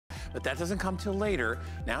but that doesn't come till later.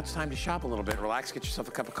 Now it's time to shop a little bit, relax, get yourself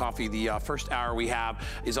a cup of coffee. The first hour we have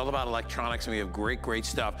is all about electronics, and we have great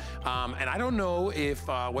stuff. And I don't know if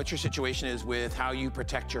what your situation is with how you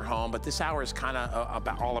protect your home, but this hour is kind of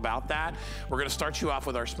all about that. We're gonna start you off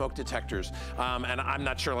with our smoke detectors. And I'm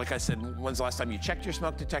not sure, like I said, when's the last time you checked your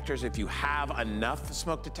smoke detectors? If you have enough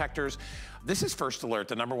smoke detectors, this is First Alert,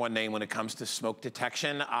 the #1 name when it comes to smoke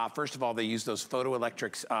detection. First of all, they use those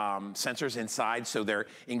photoelectric sensors inside, so they're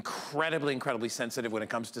incredibly sensitive when it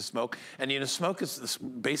comes to smoke. And you know, smoke is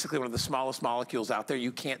basically one of the smallest molecules out there.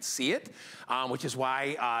 You can't see it, which is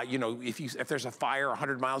why, you know, if there's a fire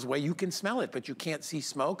 100 miles away, you can smell it, but you can't see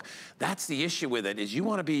smoke. That's the issue with it, is you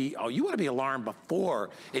wanna be alarmed before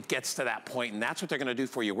it gets to that point, and that's what they're gonna do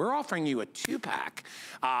for you. We're offering you a 2-pack.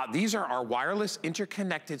 These are our wireless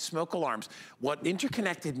interconnected smoke alarms. What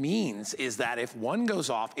interconnected means is that if one goes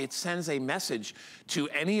off, it sends a message to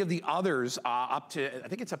any of the others up to, I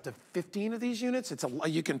think it's up to 15 of these units.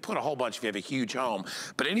 You can put a whole bunch if you have a huge home.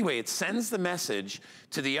 But anyway, it sends the message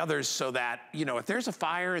to the others so that, you know, if there's a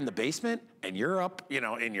fire in the basement and you're up, you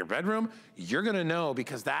know, in your bedroom, you're gonna know,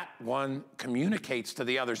 because that one communicates to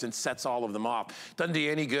the others and sets all of them off. Doesn't do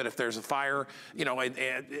you any good if there's a fire, you know,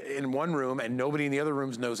 in one room and nobody in the other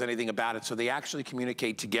rooms knows anything about it. So they actually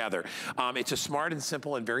communicate together. It's a smart and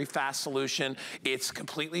simple and very fast solution. It's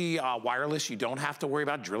completely wireless. You don't have to worry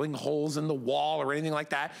about drilling holes in the wall or anything like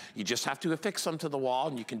that. You just have to affix them to the wall,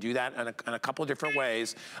 and you can do that in a couple of different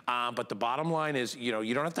ways. But the bottom line is, you know,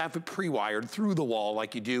 you don't have to have it pre-wired through the wall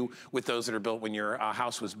like you do with those that are built when your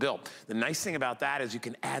house was built. The nice thing about that is you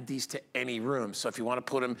can add these to any room. So if you want to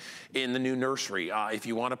put them in the new nursery, if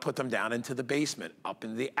you want to put them down into the basement, up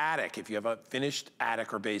in the attic, if you have a finished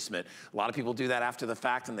attic or basement. A lot of people do that after the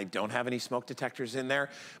fact and they don't have any smoke detectors in there.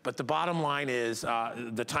 But the bottom line is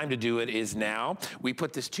the time to do it is now. We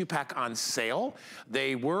put this 2-pack on sale.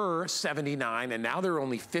 They were $79 and now they're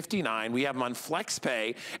only $59. We have them on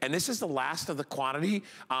FlexPay, and this is the last of the quantity.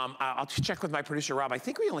 I'll check with my producer Rob. I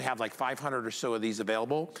think we only have like 500 or so of these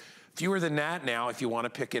available. Fewer than that now if you want to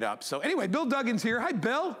pick it up. So anyway, Bill Duggan's here. Hi,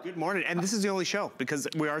 Bill. Good morning. And this is the only show because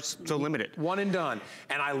we are so limited. One and done.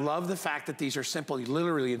 And I love the fact that these are simple. You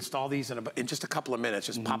literally install these in just a couple of minutes.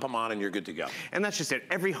 Just pop them on and you're good to go. And that's just it.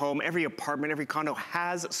 Every home, every apartment, every condo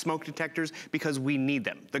has smoke detectors because we need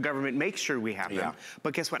them. The government makes sure we have them.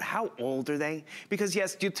 But guess what? How old are they? Because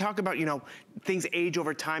yes, you talk about, you know, things age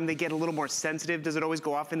over time. They get a little more sensitive. Does it always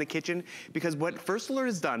go off in the kitchen? Because what First Alert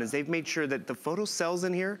has done is they've made sure that the photo cells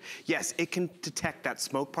in here, yes, it can detect that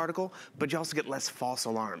smoke particle, but you also get less false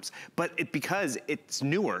alarms. But because it's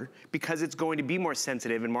newer, because it's going to be more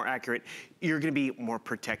sensitive and more accurate, you're gonna be more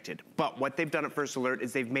protected. But what they've done at First Alert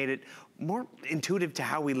is they've made it more intuitive to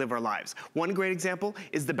how we live our lives. One great example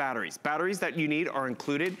is the batteries. Batteries that you need are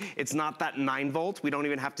included. It's not that 9-volt. We don't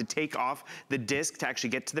even have to take off the disc to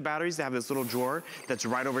actually get to the batteries. They have this little drawer that's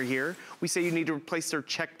right over here. We say you need to replace or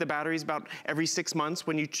check the batteries about every 6 months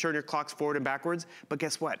when you turn your clocks forward and backwards. But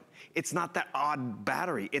guess what? It's not that odd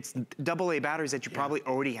battery. It's AA batteries that you probably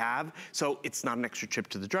already have. So it's not an extra trip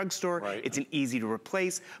to the drugstore. Right. It's an easy to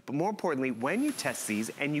replace. But more importantly, when you test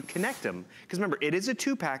these and you connect them, because remember, it is a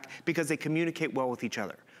 2-pack because they communicate well with each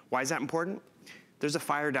other. Why is that important? There's a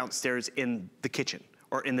fire downstairs in the kitchen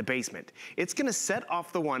or in the basement. It's gonna set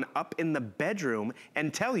off the one up in the bedroom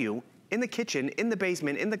and tell you in the kitchen, in the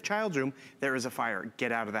basement, in the child's room, there is a fire.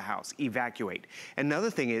 Get out of the house, evacuate. Another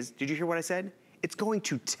thing is, did you hear what I said? It's going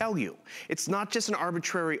to tell you. It's not just an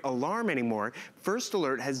arbitrary alarm anymore. First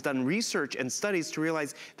Alert has done research and studies to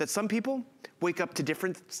realize that some people wake up to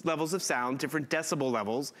different levels of sound, different decibel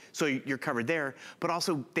levels, so you're covered there, but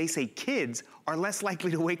also they say kids are less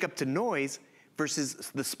likely to wake up to noise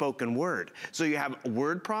versus the spoken word. So you have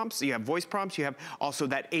word prompts, you have voice prompts, you have also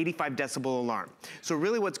that 85 decibel alarm. So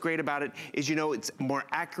really what's great about it is, you know, it's more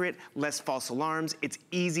accurate, less false alarms, it's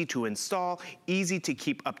easy to install, easy to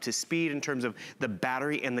keep up to speed in terms of the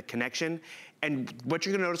battery and the connection. And what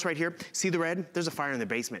you're gonna notice right here, see the red? There's a fire in the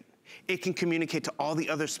basement. It can communicate to all the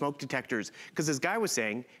other smoke detectors. Because as Guy was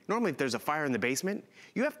saying, normally if there's a fire in the basement,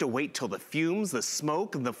 you have to wait till the fumes, the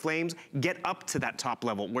smoke, and the flames get up to that top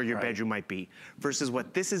level where your bedroom might be. Versus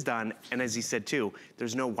what this has done, and as he said too,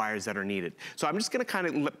 there's no wires that are needed. So I'm just gonna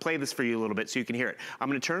kind of play this for you a little bit so you can hear it. I'm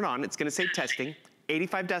gonna turn it on, it's gonna say testing,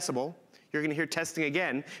 85 decibel. You're gonna hear testing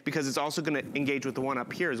again because it's also gonna engage with the one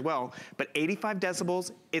up here as well. But 85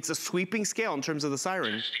 decibels, it's a sweeping scale in terms of the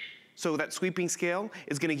siren. So that sweeping scale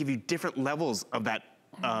is gonna give you different levels of that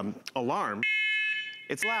alarm.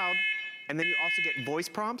 It's loud, and then you also get voice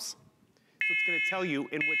prompts. So it's gonna tell you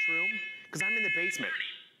in which room, because I'm in the basement.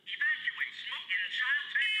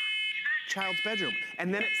 child's bedroom.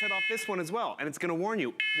 And then it set off this one as well. And it's gonna warn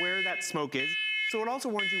you where that smoke is. So it also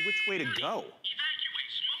warns you which way to go.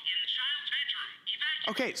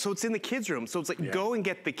 Okay, so it's in the kids' room. So it's like, go and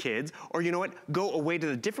get the kids, or you know what? Go away to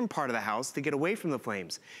the different part of the house to get away from the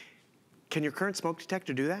flames. Can your current smoke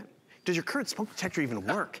detector do that? Does your current smoke detector even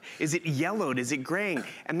work? Is it yellowed? Is it graying?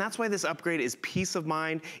 And that's why this upgrade is peace of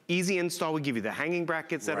mind, easy install. We give you the hanging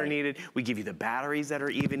brackets that are needed. We give you the batteries that are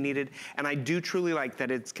even needed. And I do truly like that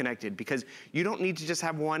it's connected, because you don't need to just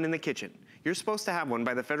have one in the kitchen. You're supposed to have one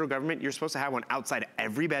by the federal government. You're supposed to have one outside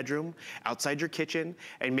every bedroom, outside your kitchen,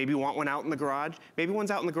 and maybe you want one out in the garage. Maybe one's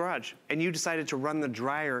out in the garage, and you decided to run the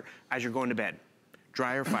dryer as you're going to bed.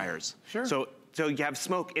 Dryer fires. Sure. So you have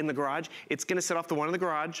smoke in the garage. It's gonna set off the one in the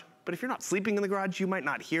garage, but if you're not sleeping in the garage, you might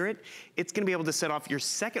not hear it. It's gonna be able to set off your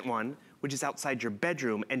second one, which is outside your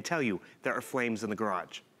bedroom, and tell you there are flames in the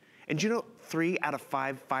garage. And you know, 3 out of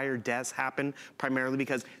 5 fire deaths happen primarily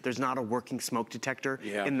because there's not a working smoke detector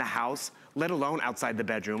in the house, let alone outside the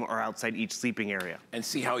bedroom or outside each sleeping area. And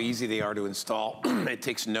see how easy they are to install. It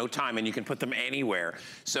takes no time, and you can put them anywhere.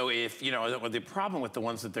 So if, you know, the problem with the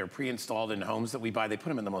ones that they're pre-installed in homes that we buy, they put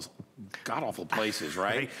them in the most god-awful places,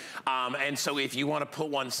 right? And so if you want to put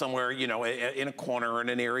one somewhere, you know, in a corner or in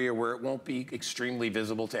an area where it won't be extremely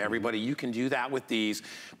visible to everybody, you can do that with these.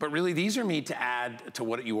 But really, these are made to add to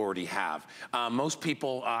what you already have. Most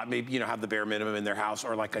people maybe, you know, have the bare minimum in their house,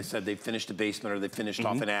 or like I said, they've finished a basement or they've finished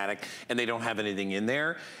off an attic, and they don't have anything in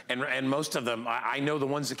there. And most of them, I know the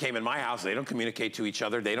ones that came in my house, they don't communicate to each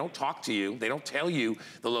other. They don't talk to you. They don't tell you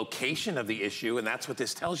the location of the issue, and that's what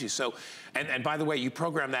this tells you. So, and by the way, you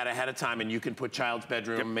program that ahead of time, and you can put child's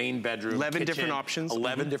bedroom, main bedroom, 11 kitchen, different options.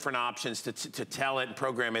 11 different options to tell it and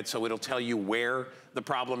program it, so it'll tell you where the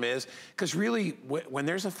problem is. Because really, when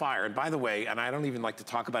there's a fire, and by the way, and I don't even like to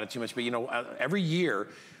talk about it too much, but you know, every year,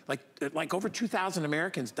 like over 2,000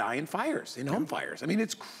 Americans die in fires, in home fires. I mean,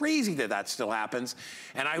 it's crazy that that still happens.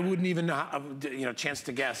 And I wouldn't even you know, chance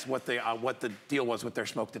to guess what the deal was with their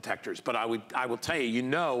smoke detectors. But I will tell you, you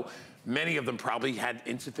know, many of them probably had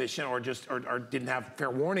insufficient or didn't have fair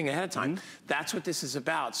warning ahead of time. That's what this is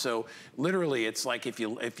about. So literally, it's like if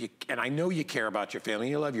you, and I know you care about your family,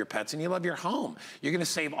 you love your pets, and you love your home. You're gonna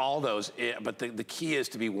save all those, but the key is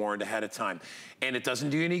to be warned ahead of time. And it doesn't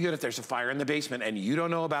do you any good if there's a fire in the basement and you don't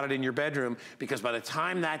know about it in your bedroom, because by the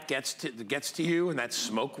time that gets to you and that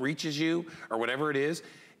smoke reaches you or whatever it is,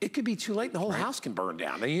 it could be too late. The whole house can burn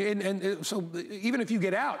down. And so even if you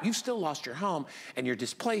get out, you've still lost your home and you're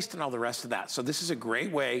displaced and all the rest of that. So this is a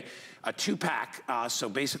great way, a 2-pack. So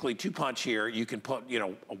basically 2-punch here. You can put, you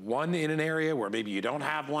know, one in an area where maybe you don't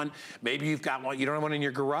have one. Maybe you've got one, you don't have one in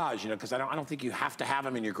your garage, you know, because I don't think you have to have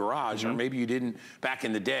them in your garage, or maybe you didn't back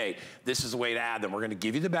in the day. This is a way to add them. We're gonna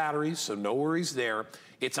give you the batteries, so no worries there.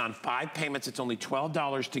 It's on 5 payments. It's only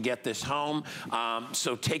 $12 to get this home.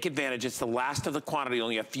 So take advantage. It's the last of the quantity.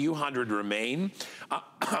 Only a few hundred remain.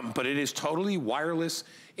 But it is totally wireless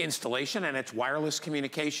installation, and it's wireless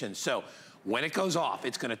communication. So when it goes off,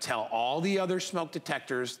 it's gonna tell all the other smoke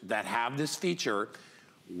detectors that have this feature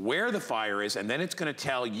where the fire is, and then it's gonna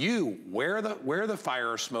tell you where the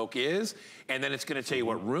fire or smoke is, and then it's gonna tell you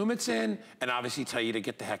what room it's in, and obviously tell you to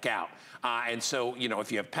get the heck out. And so, you know, if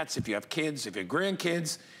you have pets, if you have kids, if you have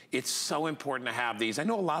grandkids, it's so important to have these. I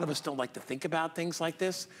know a lot of us don't like to think about things like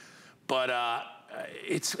this, but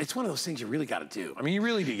it's one of those things you really got to do. I mean, you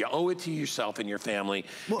really do. You owe it to yourself and your family,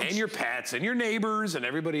 and your pets and your neighbors and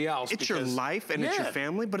everybody else. It's your life and it's your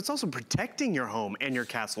family, but it's also protecting your home and your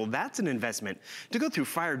castle. That's an investment. To go through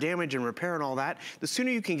fire damage and repair and all that, the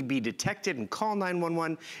sooner you can be detected and call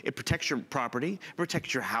 911, it protects your property,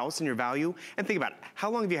 protects your house and your value. And think about it.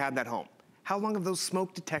 How long have you had that home? How long have those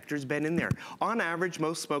smoke detectors been in there? On average,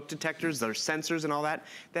 most smoke detectors, their sensors and all that,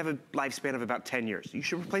 they have a lifespan of about 10 years. You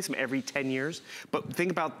should replace them every 10 years. But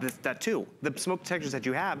think about that too. The smoke detectors that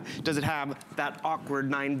you have, does it have that awkward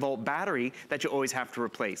 9-volt battery that you always have to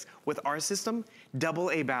replace? With our system,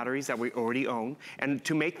 AA batteries that we already own, and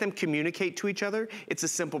to make them communicate to each other, it's a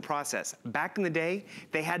simple process. Back in the day,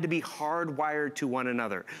 they had to be hardwired to one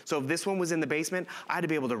another. So if this one was in the basement, I had to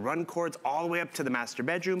be able to run cords all the way up to the master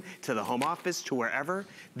bedroom, to the home office, to wherever.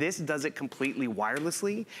 This does it completely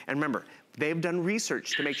wirelessly. And remember, they've done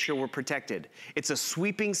research to make sure we're protected. It's a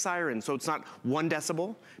sweeping siren, so it's not 1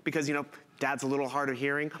 decibel, because, you know, Dad's a little hard of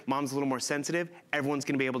hearing, Mom's a little more sensitive, everyone's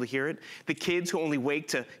gonna be able to hear it. The kids who only wake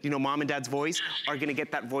to, you know, Mom and Dad's voice are gonna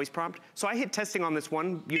get that voice prompt. So I hit testing on this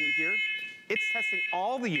one unit here. It's testing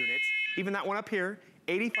all the units, even that one up here,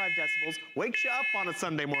 85 decibels, wakes you up on a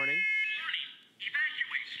Sunday morning.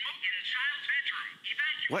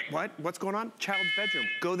 What's going on? Child's bedroom.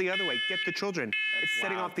 Go the other way, get the children. It's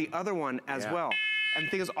setting off the other one as well. And the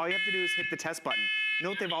thing is, all you have to do is hit the test button. You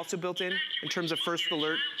know what they've also built in terms of first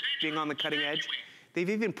alert being on the cutting edge? They've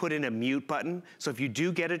even put in a mute button. So if you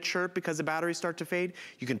do get a chirp because the batteries start to fade,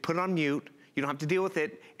 you can put it on mute. You don't have to deal with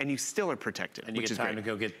it, and you still are protected. And you get time to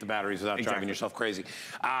go get the batteries without driving yourself crazy.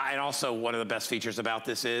 And also, one of the best features about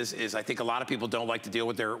this is I think a lot of people don't like to deal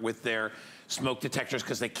with their smoke detectors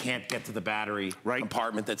because they can't get to the battery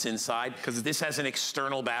compartment that's inside. Because this has an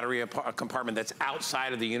external battery compartment that's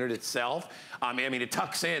outside of the unit itself. I mean, it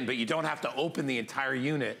tucks in, but you don't have to open the entire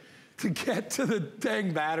unit to get to the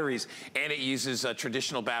dang batteries. And it uses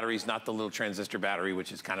traditional batteries, not the little transistor battery,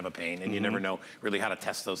 which is kind of a pain, and you never know really how to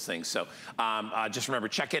test those things. So just remember,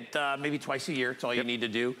 check it maybe twice a year. It's all you need to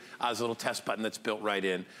do. There's a little test button that's built right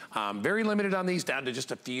in. Very limited on these, down to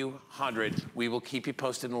just a few hundred. We will keep you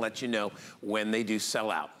posted and let you know when they do sell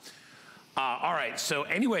out. All right, so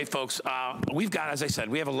anyway, folks, we've got, as I said,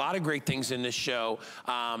 we have a lot of great things in this show,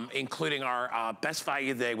 including our Best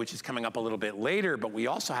Value Day, which is coming up a little bit later, but we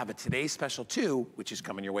also have a Today's Special too, which is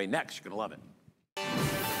coming your way next. You're gonna love it.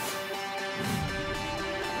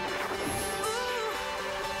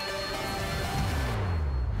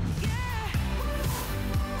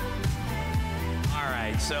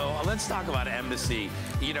 So let's talk about Embassy.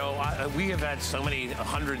 You know, we have had so many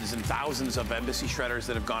hundreds and thousands of Embassy shredders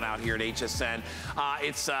that have gone out here at HSN.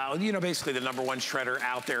 It's, you know, basically the #1 shredder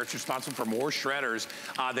out there. It's responsible for more shredders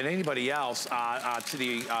than anybody else to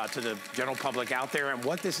the general public out there. And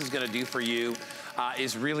what this is going to do for you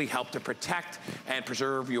is really help to protect and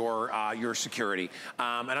preserve your security.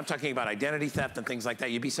 And I'm talking about identity theft and things like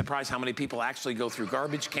that. You'd be surprised how many people actually go through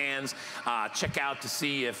garbage cans, check out to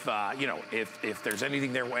see if, you know, if there's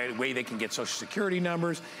anything their way they can get social security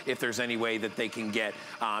numbers, if there's any way that they can get,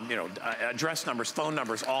 you know, address numbers, phone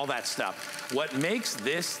numbers, all that stuff. What makes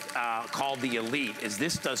this called the Elite is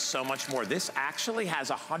this does so much more. This actually has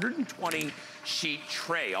a 120 sheet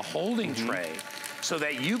tray, a holding tray, so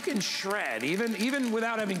that you can shred, even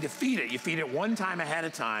without having to feed it. You feed it one time ahead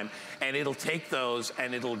of time, and it'll take those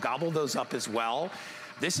and it'll gobble those up as well.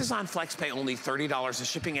 This is on FlexPay, only $30. The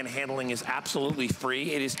shipping and handling is absolutely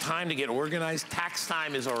free. It is time to get organized. Tax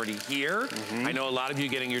time is already here. I know a lot of you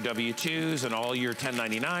getting your W-2s and all your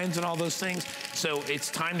 1099s and all those things. So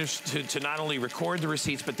it's time to not only record the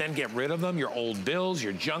receipts, but then get rid of them, your old bills,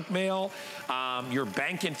 your junk mail, your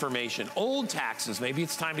bank information, old taxes. Maybe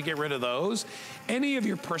it's time to get rid of those. Any of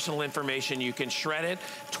your personal information, you can shred it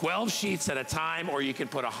 12 sheets at a time, or you can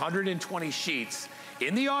put 120 sheets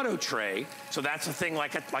in the auto tray. So that's a thing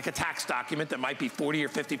like a tax document that might be 40 or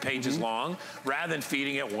 50 pages long. Rather than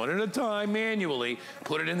feeding it one at a time manually,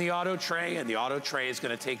 put it in the auto tray, and the auto tray is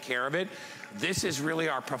gonna take care of it. This is really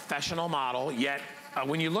our professional model, yet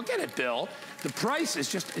when you look at it, Bill, the price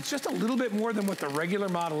is it's just a little bit more than what the regular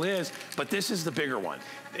model is, but this is the bigger one.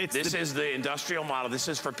 This is the industrial model. This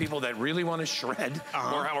is for people that really want to shred,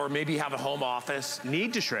 or maybe have a home office.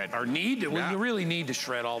 Need to shred. Or need to, well, you really need to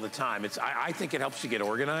shred all the time. I think it helps you get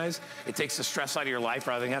organized. It takes the stress out of your life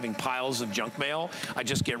rather than having piles of junk mail. I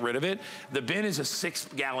just get rid of it. The bin is a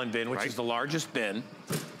 6-gallon bin, which is the largest bin.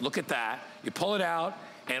 Look at that. You pull it out,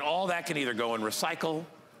 and all that can either go and recycle,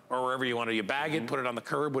 or wherever you want to, you bag it, put it on the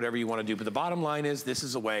curb, whatever you want to do. But the bottom line is, this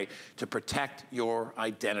is a way to protect your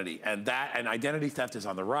identity. And identity theft is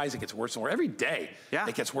on the rise. It gets worse and worse. Every day,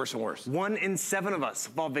 it gets worse and worse. 1 in 7 of us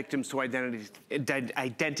fall victims to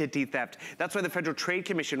identity theft. That's why the Federal Trade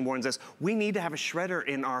Commission warns us, we need to have a shredder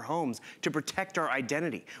in our homes to protect our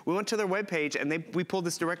identity. We went to their webpage, and we pulled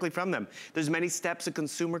this directly from them. There's many steps a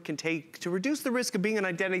consumer can take to reduce the risk of being an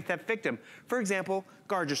identity theft victim. For example,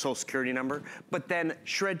 guard your social security number, but then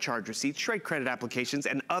shred charge receipts, shred credit applications,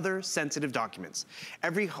 and other sensitive documents.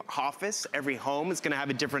 Every office, every home is gonna have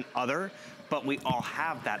a different other, but we all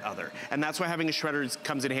have that other. And that's why having a shredder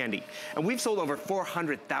comes in handy. And we've sold over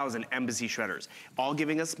 400,000 Embassy shredders, all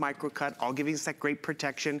giving us microcut, all giving us that great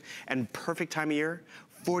protection and perfect time of year.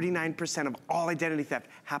 49% of all identity theft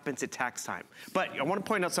happens at tax time. But I want to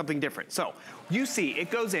point out something different. So you see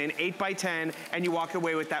it goes in 8 by 10 and you walk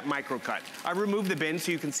away with that micro cut. I removed the bin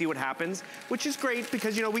so you can see what happens, which is great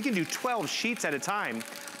because, you know, we can do 12 sheets at a time.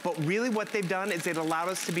 But really what they've done is they've allowed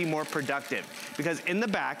us to be more productive, because in the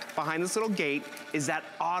back behind this little gate is that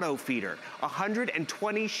auto feeder,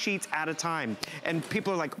 120 sheets at a time. And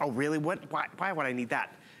people are like, oh really, why would I need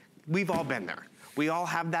that? We've all been there. We all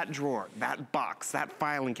have that drawer, that box, that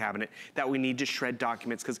filing cabinet that we need to shred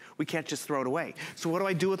documents because we can't just throw it away. So what do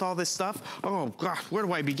I do with all this stuff? Oh gosh, where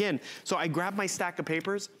do I begin? So I grab my stack of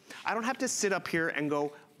papers. I don't have to sit up here and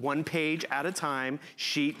go 1 page at a time,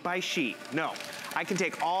 sheet by sheet. No, I can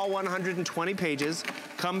take all 120 pages,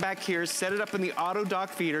 come back here, set it up in the auto dock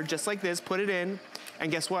feeder just like this, put it in,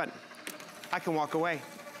 and guess what? I can walk away.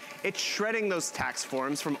 It's shredding those tax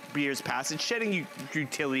forms from years past. It's shedding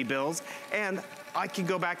utility bills, and I can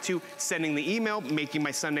go back to sending the email, making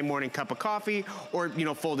my Sunday morning cup of coffee, or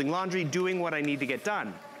folding laundry, doing what I need to get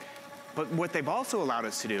done. But what they've also allowed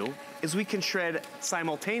us to do is we can shred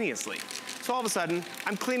simultaneously. So all of a sudden,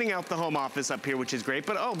 I'm cleaning out the home office up here, which is great,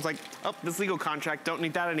 but it's like, this legal contract, don't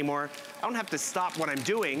need that anymore. I don't have to stop what I'm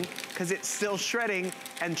doing because it's still shredding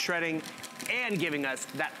and giving us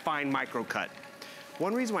that fine micro cut.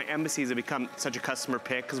 One reason why embassies have become such a customer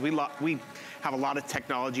pick, because we have a lot of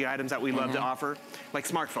technology items that we love to offer, like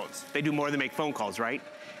smartphones. They do more than make phone calls, right?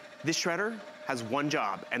 This shredder has one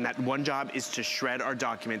job, and that one job is to shred our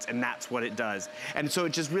documents, and that's what it does. And so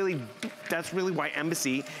that's really why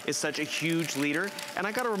Embassy is such a huge leader. And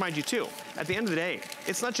I gotta remind you too, at the end of the day,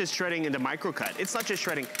 it's not just shredding into microcut. It's not just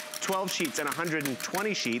shredding 12 sheets and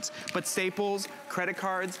 120 sheets, but staples, credit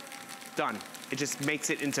cards, done. It just makes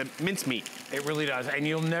it into mincemeat. It really does, and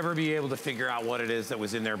you'll never be able to figure out what it is that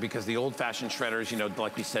was in there because the old-fashioned shredders,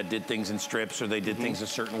 like we said, did things in strips or they did things a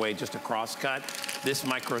certain way, just a cross-cut. This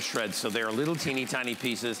micro shreds, so they're little teeny tiny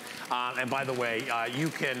pieces. And by the way, you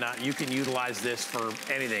can utilize this for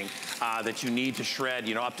anything that you need to shred.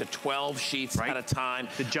 Up to 12 sheets at a time.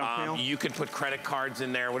 The junk mail. You could put credit cards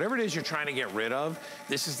in there, whatever it is you're trying to get rid of.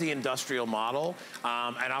 This is the industrial model,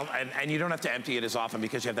 and you don't have to empty it as often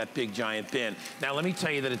because you have that big giant bin. Now, let me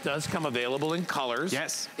tell you that it does come available in colors.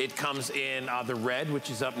 Yes. It comes in the red,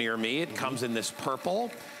 which is up near me. It comes in this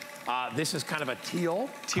purple. This is kind of a teal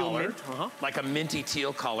color, mint. like a minty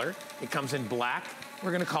teal color. It comes in black.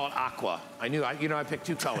 We're gonna call it aqua. I picked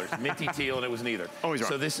two colors, minty teal, and it was neither. Always wrong.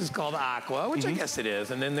 So this is called aqua, which I guess it is.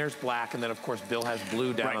 And then there's black, and then of course Bill has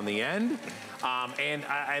blue down on the end.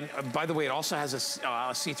 And by the way, it also has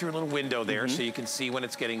a see-through little window there, so you can see when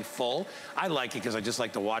it's getting full. I like it because I just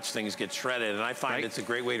like to watch things get shredded, and I find it's a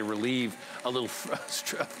great way to relieve a little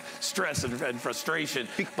stress and frustration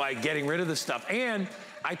by getting rid of this stuff. And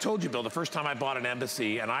I told you, Bill, the first time I bought an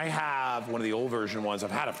Embassy, and I have one of the old version ones,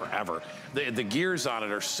 I've had it forever. The gears on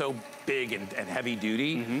it are so big and heavy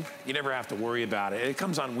duty, you never have to worry about it. It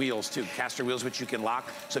comes on wheels too, caster wheels, which you can lock.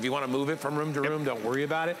 So if you want to move it from room to room, don't worry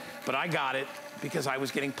about it. But I got it because I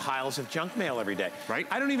was getting piles of junk mail every day.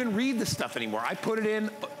 I don't even read the stuff anymore. I put it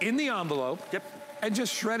in the envelope. And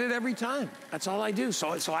just shred it every time. That's all I do.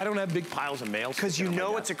 So I don't have big piles of mail. Because you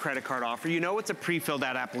know it's a credit card offer. You know it's a pre-filled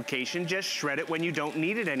out application. Just shred it when you don't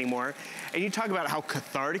need it anymore. And you talk about how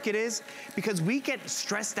cathartic it is, because we get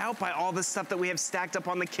stressed out by all this stuff that we have stacked up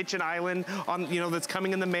on the kitchen island, that's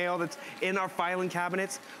coming in the mail, that's in our filing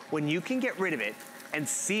cabinets. When you can get rid of it and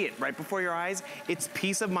see it right before your eyes, it's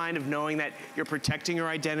peace of mind of knowing that you're protecting your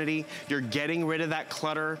identity, you're getting rid of that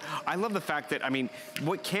clutter. I love the fact that,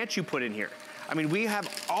 what can't you put in here?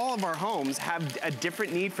 All of our homes have a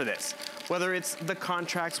different need for this. Whether it's the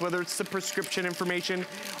contracts, whether it's the prescription information,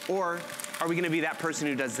 or are we gonna be that person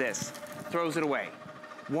who does this, throws it away?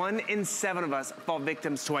 1 in 7 of us fall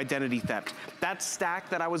victims to identity theft. That stack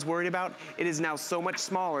that I was worried about, it is now so much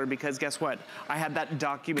smaller because guess what? I had that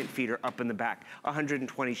document feeder up in the back,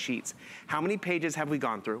 120 sheets. How many pages have we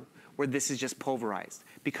gone through where this is just pulverized?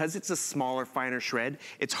 Because it's a smaller, finer shred,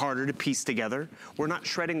 it's harder to piece together. We're not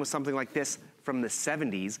shredding with something like this from the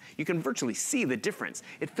 70s. You can virtually see the difference.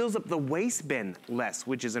 It fills up the waste bin less,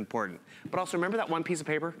 which is important. But also remember that one piece of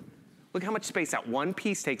paper? Look how much space that one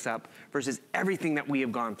piece takes up versus everything that we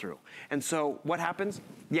have gone through. And so what happens?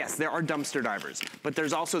 Yes, there are dumpster divers, but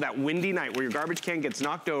there's also that windy night where your garbage can gets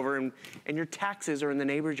knocked over and your taxes are in the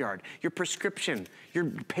neighbor's yard, your prescription, your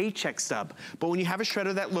paycheck stub. But when you have a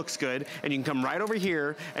shredder that looks good and you can come right over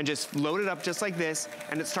here and just load it up just like this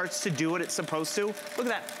and it starts to do what it's supposed to, look at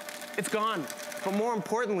that. It's gone. But more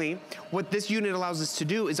importantly, what this unit allows us to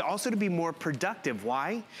do is also to be more productive.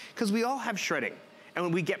 Why? Because we all have shredding. And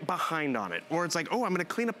when we get behind on it, or it's like, I'm gonna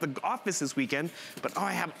clean up the office this weekend, but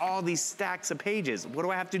I have all these stacks of pages. What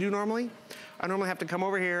do I have to do normally? I normally have to come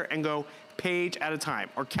over here and go page at a time,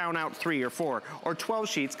 or count out 3 or 4, or 12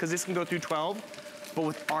 sheets, because this can go through 12. But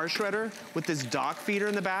with our shredder, with this dock feeder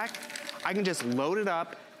in the back, I can just load it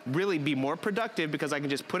up, really be more productive because I can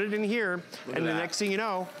just put it in here, and the next thing you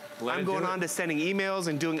know, I'm going on to sending emails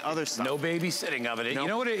and doing other stuff. No babysitting of it. Nope. You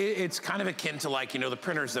know what, it's kind of akin to the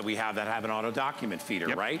printers that we have that have an auto document feeder,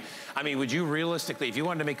 right? Would you realistically, if you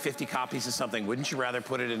wanted to make 50 copies of something, wouldn't you rather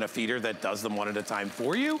put it in a feeder that does them one at a time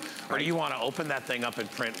for you? Or do you want to open that thing up and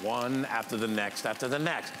print one after the next after the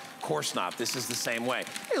next? Of course not. This is the same way.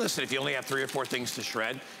 Hey, listen, if you only have 3 or 4 things to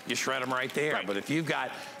shred, you shred them right there. Right. But if you've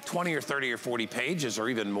got 20 or 30 or 40 pages or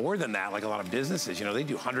even more than that, like a lot of businesses, you know, they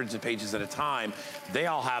do hundreds of pages at a time. They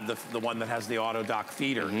all have the one that has the auto dock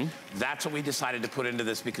feeder. That's what we decided to put into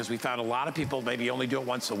this because we found a lot of people maybe only do it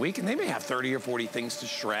once a week and they may have 30 or 40 things to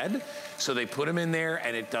shred. So they put them in there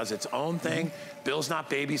and it does its own thing. Bill's not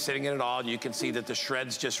babysitting it at all. You can see that the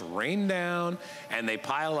shreds just rain down and they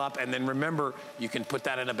pile up. And then remember, you can put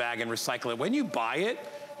that in a bag and recycle it. When you buy it,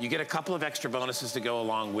 you get a couple of extra bonuses to go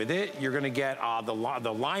along with it. You're gonna get the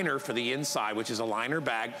liner for the inside, which is a liner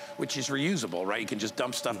bag, which is reusable, right? You can just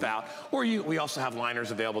dump stuff out. Or we also have liners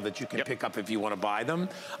available that you can pick up if you wanna buy them.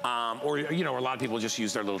 Or, you know, a lot of people just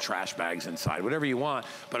use their little trash bags inside, whatever you want.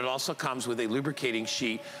 But it also comes with a lubricating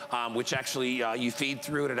sheet, which actually you feed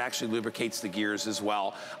through it. It actually lubricates the gears as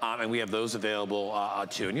well. And we have those available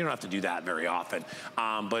too. And you don't have to do that very often.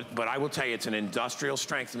 But I will tell you, it's an industrial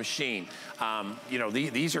strength machine. You know,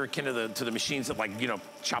 these are akin to the machines that, like, you know,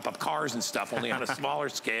 chop up cars and stuff, only on a smaller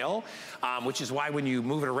scale, which is why when you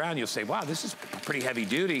move it around, you'll say, wow, this is pretty heavy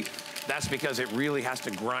duty. That's because it really has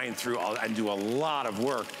to grind through and do a lot of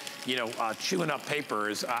work. You know, chewing up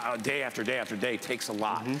papers day after day after day takes a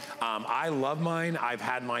lot. I love mine. I've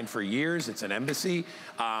had mine for years. It's an Embassy.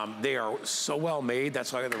 They are so well made.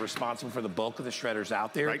 That's why they're responsible for the bulk of the shredders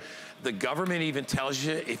out there. Right. The government even tells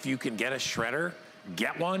you if you can get a shredder,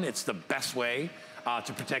 get one. It's the best way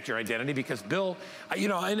to protect your identity because Bill, you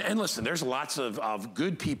know, and listen, there's lots of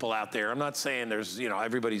good people out there. I'm not saying there's, you know,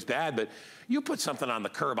 everybody's bad, but you put something on the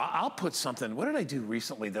curb. I'll put something, what did I do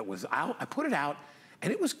recently that was out? I put it out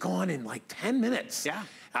and it was gone in like 10 minutes. Yeah.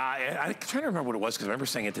 I'm trying to remember what it was because I remember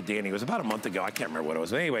saying it to Danny. It was about a month ago. I can't remember what it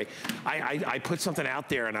was. But anyway, I put something out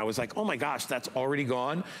there and I was like, oh my gosh, that's already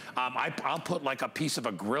gone. I'll put like a piece of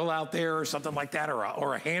a grill out there or something like that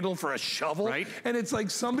or a handle for a shovel. Right. And it's like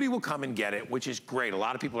somebody will come and get it, which is great. A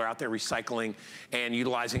lot of people are out there recycling and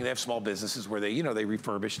utilizing. They have small businesses where they, you know, they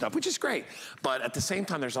refurbish stuff, which is great. But at the same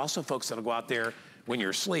time, there's also folks that'll go out there when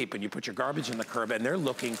you're asleep and you put your garbage in the curb and they're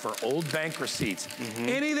looking for old bank receipts,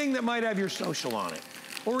 anything that might have your social on it.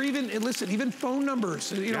 Or even, listen, even phone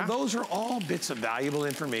numbers. You know, those are all bits of valuable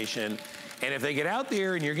information. And if they get out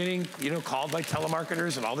there and you're getting, you know, called by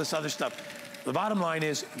telemarketers and all this other stuff, the bottom line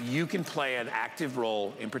is you can play an active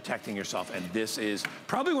role in protecting yourself, and this is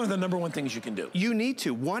probably one of the #1 things you can do. You need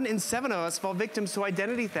to. 1 in 7 of us fall victims to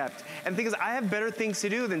identity theft. And the thing is, I have better things to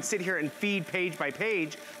do than sit here and feed page by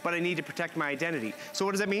page, but I need to protect my identity. So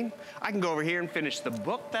what does that mean? I can go over here and finish the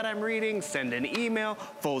book that I'm reading, send an email,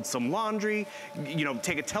 fold some laundry, you know,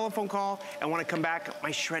 take a telephone call, and when I come back,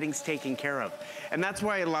 my shredding's taken care of. And that's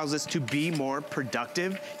why it allows us to be more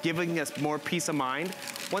productive, giving us more peace of mind.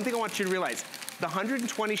 One thing I want you to realize, the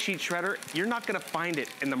 120 sheet shredder, you're not gonna find it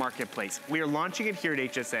in the marketplace. We are launching it here at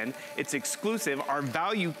HSN. It's exclusive. Our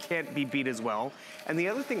value can't be beat as well. And the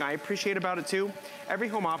other thing I appreciate about it too, every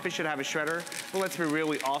home office should have a shredder. But let's be real,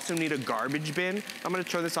 we also need a garbage bin. I'm gonna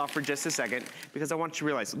turn this off for just a second because I want you to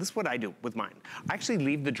realize, this is what I do with mine. I actually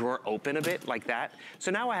leave the drawer open a bit like that. So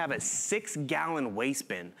now I have a 6-gallon waste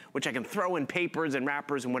bin, which I can throw in papers and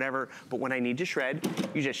wrappers and whatever. But when I need to shred,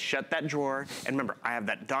 you just shut that drawer. And remember, I have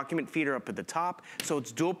that document feeder up at the top. So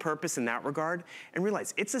it's dual purpose in that regard. And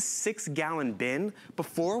realize, it's a 6-gallon bin.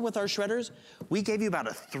 Before with our shredders, we gave you about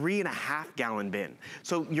a 3.5-gallon bin.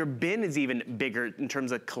 So your bin is even bigger in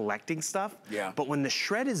terms of collecting stuff. Yeah. But when the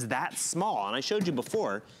shred is that small, and I showed you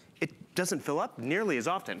before, it doesn't fill up nearly as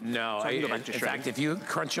often. No, so I can go back to shredding. In fact, if you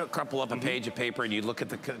crumple up a page of paper and you look at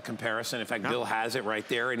the comparison, in fact, Bill has it right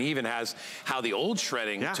there, and he even has how the old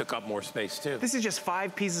shredding took up more space too. This is just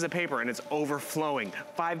 5 pieces of paper and it's overflowing.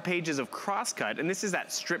 5 pages of crosscut, and this is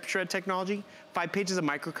that strip shred technology. 5 pages of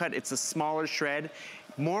microcut, it's a smaller shred.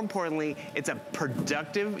 More importantly, it's a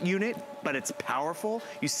productive unit, but it's powerful.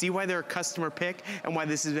 You see why they're a customer pick and why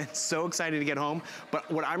this has been so exciting to get home.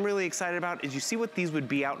 But what I'm really excited about is you see what these would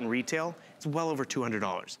be out in retail? It's well over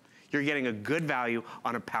 $200. You're getting a good value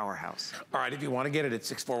on a powerhouse. All right, if you want to get it at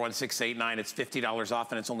 641-689, it's $50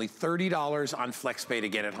 off, and it's only $30 on FlexPay to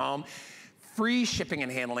get it home. Free shipping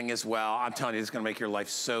and handling as well. I'm telling you, it's gonna make your life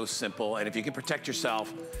so simple. And if you can protect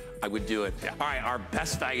yourself, I would do it. Yeah. All right, our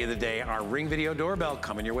best value of the day, our Ring Video Doorbell,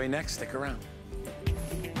 coming your way next. Stick around.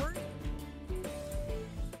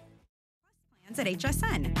 at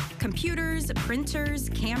HSN. Computers, printers,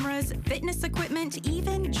 cameras, fitness equipment,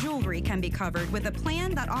 even jewelry can be covered with a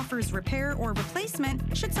plan that offers repair or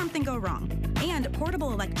replacement should something go wrong. And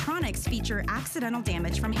portable electronics feature accidental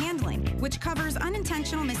damage from handling, which covers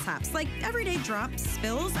unintentional mishaps like everyday drops,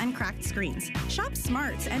 spills, and cracked screens. Shop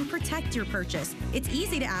smart and protect your purchase. It's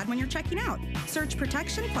easy to add when you're checking out. Search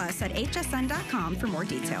Protection Plus at hsn.com for more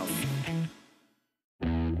details.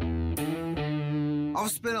 I've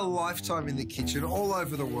spent a lifetime in the kitchen all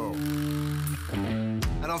over the world,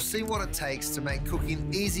 and I've seen what it takes to make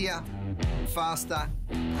cooking easier, faster,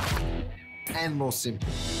 and more simple.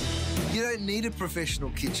 You don't need a professional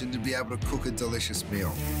kitchen to be able to cook a delicious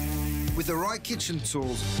meal. With the right kitchen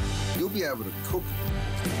tools, you'll be able to cook,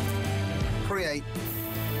 create,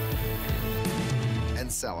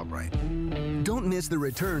 and celebrate. Don't miss the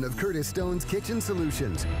return of Curtis Stone's Kitchen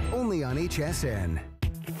Solutions, only on HSN.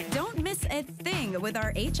 Don't miss a thing with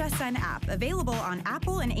our HSN app, available on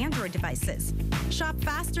Apple and Android devices. Shop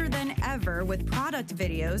faster than ever with product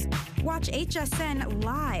videos. Watch HSN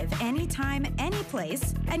live anytime,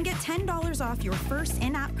 anyplace, and get $10 off your first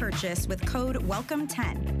in-app purchase with code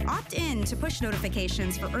WELCOME10. Opt in to push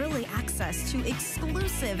notifications for early access to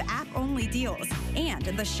exclusive app-only deals. And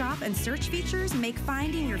the shop and search features make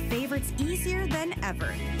finding your favorites easier than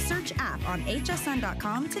ever. Search app on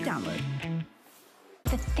hsn.com to download.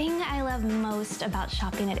 The thing I love most about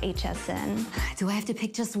shopping at HSN. Do I have to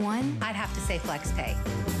pick just one? I'd have to say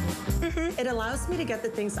FlexPay. It allows me to get the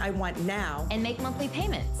things I want now And make monthly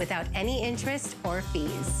payments without any interest or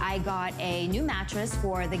fees. I got a new mattress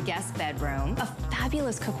for the guest bedroom, a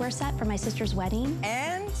fabulous cookware set for my sister's wedding,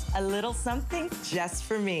 and a little something just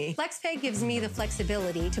for me. FlexPay gives me the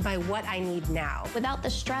flexibility to buy what I need now. without the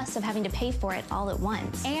stress of having to pay for it all at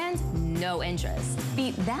once. And no interest.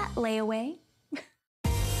 Beat that layaway.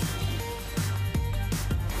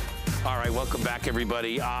 All right, welcome back,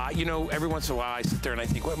 everybody. You know, every once in a while I sit there and I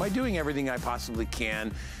think, well, am I doing everything I possibly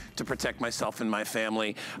can to protect myself and my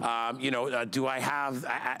family? Do I have,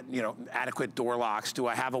 adequate door locks? Do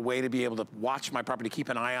I have a way to be able to watch my property, keep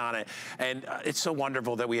an eye on it? And it's so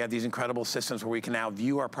wonderful that we have these incredible systems where we can now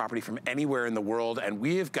view our property from anywhere in the world. And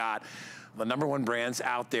we have got the #1 brands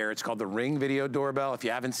out there. It's called the Ring Video Doorbell. If you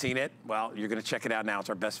haven't seen it, well, you're gonna check it out now. It's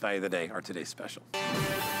our best value of the day, our today's special.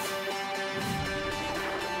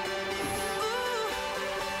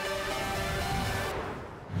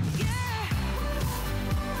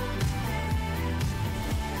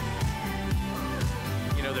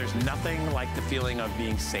 There's nothing like the feeling of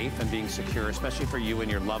being safe and being secure, especially for you and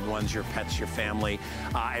your loved ones, your pets, your family.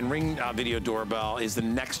 And Ring Video Doorbell is the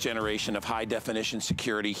next generation of high definition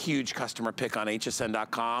security. Huge customer pick on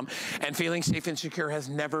hsn.com. And feeling safe and secure has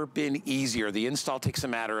never been easier. The install takes a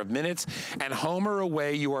matter of minutes, and home or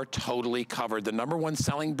away, you are totally covered. The #1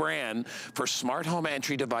 selling brand for smart home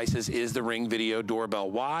entry devices is the Ring Video Doorbell.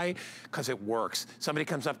 Why? Because it works. Somebody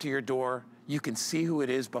comes up to your door, you can see who it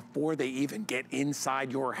is before they even get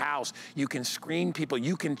inside your house. You can screen people.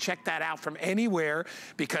 You can check that out from anywhere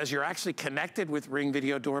because you're actually connected with Ring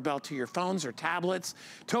Video Doorbell to your phones or tablets.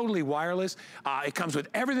 Totally wireless. It comes with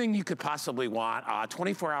everything you could possibly want.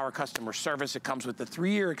 24-hour customer service. It comes with the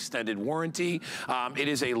 3-year extended warranty. It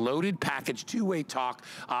is a loaded package, two-way talk,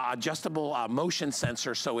 adjustable motion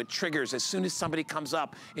sensor, so it triggers as soon as somebody comes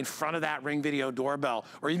up in front of that Ring Video Doorbell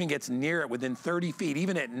or even gets near it within 30 feet,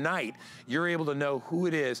 even at night, you're able to know who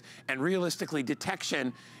it is. And realistically,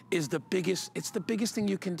 detection is it's the biggest thing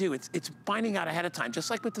you can do. It's finding out ahead of time, just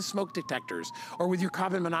like with the smoke detectors or with your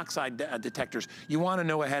carbon monoxide detectors. You want to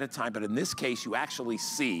know ahead of time, but in this case, you actually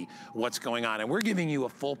see what's going on. And we're giving you a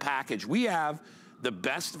full package. We have the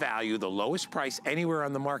best value, the lowest price anywhere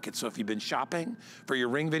on the market. So if you've been shopping for your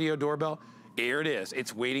Ring Video Doorbell, here it is.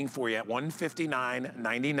 It's waiting for you at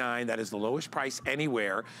 $159.99. That is the lowest price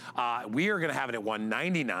anywhere. We are going to have it at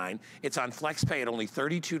 $199. It's on FlexPay at only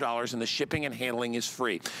 $32, and the shipping and handling is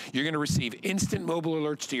free. You're going to receive instant mobile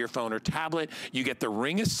alerts to your phone or tablet. You get the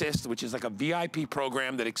Ring Assist, which is like a VIP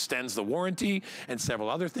program that extends the warranty and several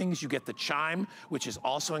other things. You get the Chime, which is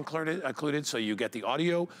also included, so you get the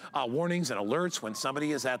audio warnings and alerts when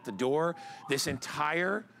somebody is at the door. This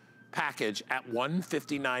entire package at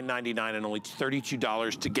 $159.99 and only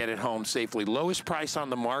 $32 to get it home safely. Lowest price on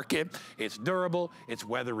the market. It's durable, it's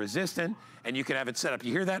weather resistant, and you can have it set up.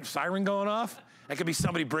 You hear that siren going off? That could be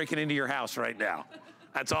somebody breaking into your house right now.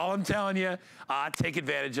 That's all I'm telling you. Take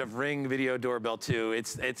advantage of Ring Video Doorbell 2.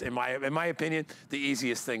 It's in my opinion, the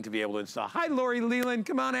easiest thing to be able to install. Hi, Lori Leland,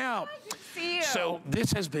 come on out. Good to see you. So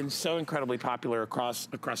this has been so incredibly popular across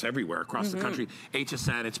everywhere, across the country.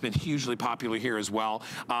 HSN, it's been hugely popular here as well.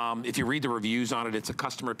 If you read the reviews on it, it's a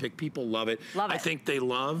customer pick. People love it. Love it. I think they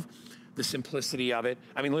love the simplicity of it.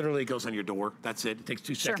 I mean, literally it goes on your door. That's it. It takes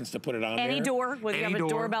 2 seconds to put it on there. Any door, whether you have a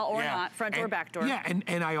doorbell or not, front door, back door. Yeah,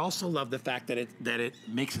 and I also love the fact that it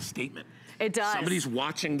makes a statement. It does. Somebody's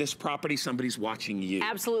watching this property, somebody's watching you.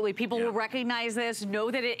 Absolutely. People will recognize this, know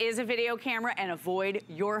that it is a video camera, and avoid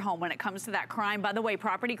your home when it comes to that crime. By the way,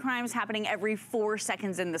 property crimes happening every 4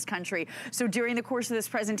 seconds in this country. So during the course of this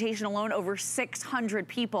presentation alone, over 600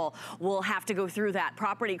 people will have to go through that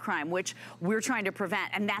property crime, which we're trying to prevent.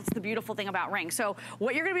 And that's the beautiful thing about Ring. So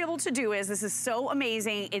what you're gonna be able to do is, this is so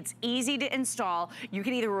amazing, it's easy to install. You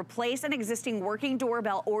can either replace an existing working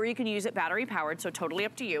doorbell or you can use it battery powered, so totally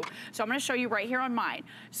up to you. So I'm gonna show you right here on mine.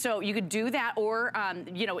 So you could do that or,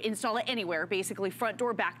 you know, install it anywhere, basically front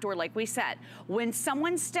door, back door, like we said. When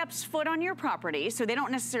someone steps foot on your property, so they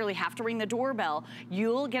don't necessarily have to ring the doorbell,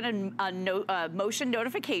 you'll get a motion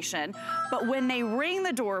notification, but when they ring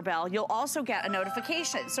the doorbell, you'll also get a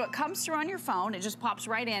notification. So it comes through on your phone, it just pops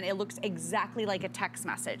right in, it looks exactly like a text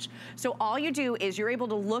message. So all you do is you're able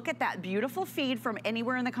to look at that beautiful feed from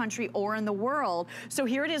anywhere in the country or in the world. So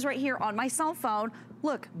here it is right here on my cell phone.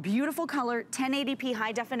 Look, beautiful color, 1080p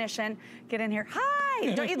high definition. Get in here,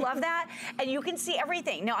 hi, don't you love that? And you can see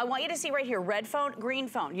everything. Now I want you to see right here, red phone, green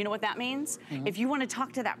phone. You know what that means? If you want to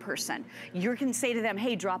talk to that person, you can say to them,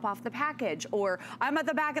 hey, drop off the package, or I'm at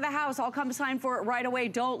the back of the house, I'll come sign for it right away,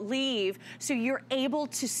 don't leave. So you're able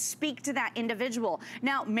to speak to that individual.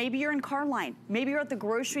 Now, maybe you're in car line, maybe you're at the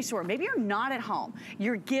grocery store, maybe you're not at home.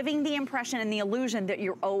 You're giving the impression and the illusion that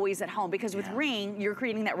you're always at home, because with Ring, you're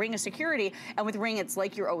creating that ring of security, and with Ring, it's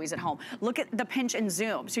like you're always at home. Look at the pinch and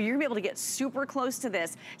zoom. So you're gonna be able to get super close to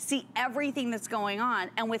this, see everything that's going on,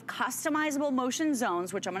 and with customizable motion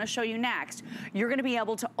zones, which I'm gonna show you next, you're gonna be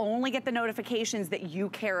able to only get the notifications that you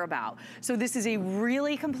care about. So this is a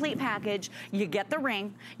really complete package. You get the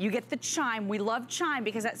ring, you get the chime. We love chime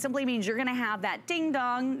because that simply means you're gonna have that ding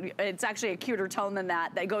dong. It's actually a cuter tone than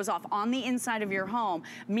that goes off on the inside of your home,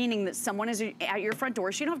 meaning that someone is at your front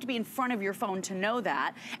door. So you don't have to be in front of your phone to know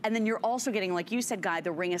that. And then you're also getting, like you said, Guy,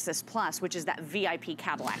 the Ring Assist Plus, which is that VIP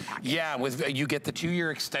Cadillac package. Yeah, you get the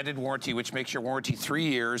 2-year extended warranty, which makes your warranty 3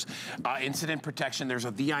 years. Incident protection, there's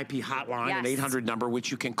a VIP hotline, an 800 number,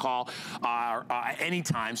 which you can call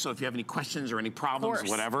anytime. So if you have any questions or any problems,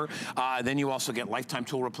 whatever, then you also get lifetime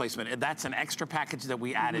tool replacement. And that's an extra package that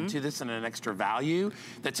we added to this, and an extra value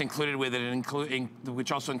that's included with it,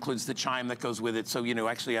 which also includes the chime that goes with it. So, you know,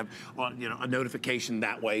 actually have, you know, a notification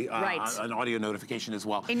that way, an audio notification as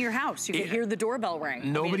well. In your house, you can hear the doorbell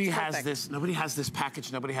ring. Nobody has this. Nobody has this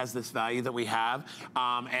package. Nobody has this value that we have.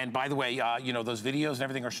 And by the way, you know, those videos and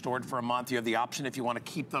everything are stored for a month. You have the option if you want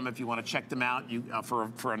to keep them, if you want to check them out. You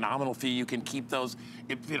for a nominal fee, you can keep those.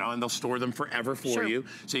 You know, and they'll store them forever for you.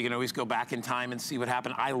 So you can always go back in time and see what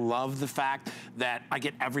happened. I love the fact that I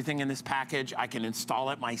get everything in this package. I can install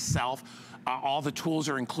it myself. All the tools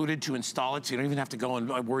are included to install it, so you don't even have to go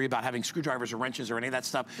and worry about having screwdrivers or wrenches or any of that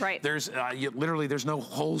stuff. There's literally, there's no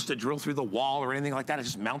holes to drill through the wall or anything like that. It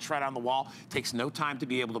just mounts right on the wall. Takes no time to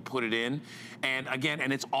be able to put it in. And again,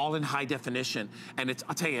 and it's all in high definition. And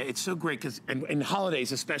I'll tell you, it's so great because in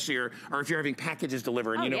holidays especially, or if you're having packages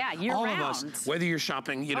delivered, you know, all of us, whether you're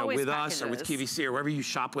shopping, you know, with us or with QVC or wherever you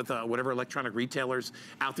shop with, whatever electronic retailers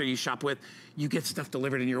out there you shop with, you get stuff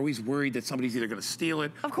delivered and you're always worried that somebody's either going to steal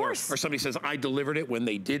it, or somebody says I delivered it when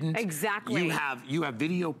they didn't. Exactly. You have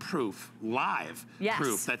video proof, live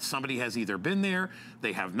proof that somebody has either been there,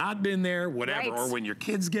 they have not been there, whatever, or when your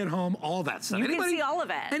kids get home, all that stuff. You can see all of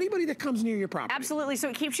it. Anybody that comes near your property. Absolutely. So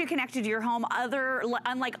it keeps you connected to your home,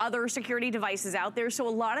 unlike other security devices out there. So a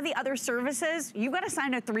lot of the other services, you've got to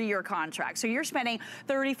sign a 3-year contract. So you're spending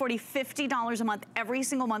 $30, $40, $50 a month every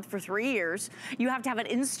single month for 3 years. You have to have it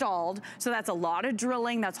installed. So that's a lot of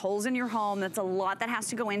drilling. That's holes in your home. That's a lot that has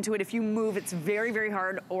to go into it. If you move, it's very, very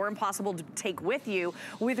hard or impossible to take with you.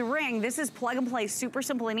 With Ring, this is plug and play, super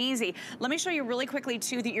simple and easy. Let me show you really quickly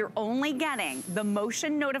too that you're only getting the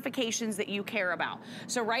motion notifications that you care about.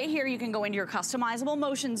 So right here, you can go into your customizable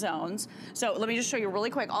motion zones. So let me just show you really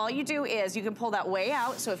quick. All you do is you can pull that way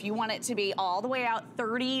out. So if you want it to be all the way out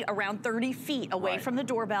around 30 feet away from the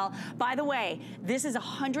doorbell. By the way, this is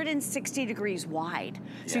 160 degrees wide.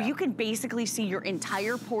 So you can basically see your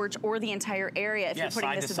entire porch or the entire area if you're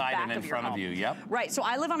putting this in the back of your home. Right, so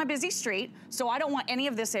I live on a busy street, so I don't want any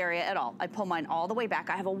of this area at all. I pull mine all the way back.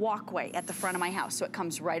 I have a walkway at the front of my house, so it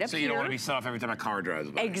comes right up here. So you don't want to be set off every time a car drives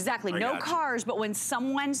by. Exactly, no cars, but when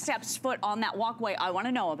someone steps foot on that walkway, I want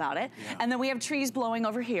to know about it. And then we have trees blowing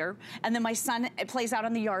over here, and then my son plays out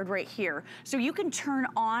in the yard right here. So you can turn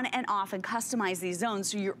on and off and customize these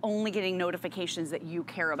zones so you're only getting notifications that you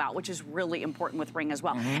care about, which is really important with Ring as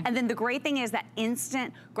well. And then the great thing is that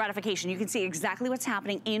instant gratification. You can see exactly what's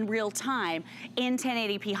happening in real time. time in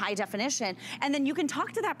 1080p high definition. And then you can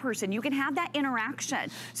talk to that person. You can have that interaction.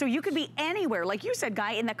 So you could be anywhere, like you said,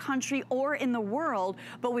 Guy, in the country or in the world,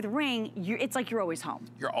 but with Ring, it's like you're always home.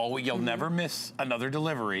 You'll never miss another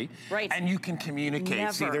delivery. Right. And you can communicate.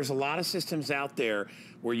 Never. See, there's a lot of systems out there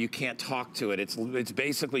where you can't talk to it. It's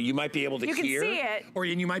basically, you might be able to hear. You can see it. Or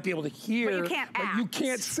you might be able to hear. But you can't act. You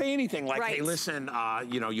can't say anything like, right. hey, listen,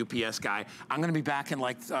 you know, UPS guy, I'm gonna be back in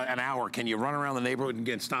like an hour. Can you run around the neighborhood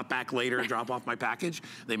and stop back later and drop off my package?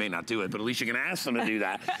 They may not do it, but at least you can ask them to do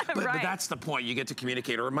that. But that's the point, you get to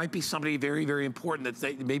communicate. Or it might be somebody very, very important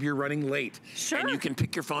that maybe you're running late. Sure. And you can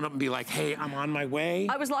pick your phone up and be like, hey, I'm on my way.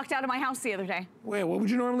 I was locked out of my house the other day. Wait, what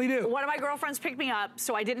would you normally do? One of my girlfriends picked me up,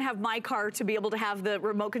 so I didn't have my car to be able to have the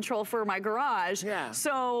remote control for my garage. Yeah.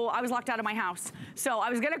 So I was locked out of my house. So I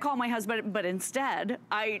was gonna call my husband, but instead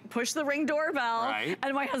I pushed the Ring doorbell. Right.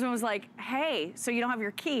 And my husband was like, hey, so you don't have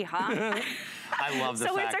your key, huh? I love the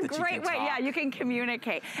so fact it's a that great you can way. talk. Yeah, you can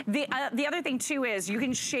communicate. The other thing too is you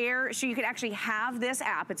can share, so you can actually have this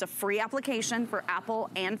app. It's a free application for Apple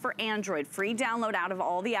and for Android. Free download out of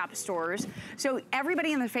all the app stores. So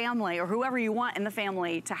everybody in the family, or whoever you want in the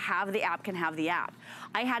family to have the app, can have the app.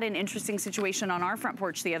 I had an interesting situation on our front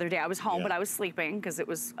porch the other day. I was home, but I was sleeping because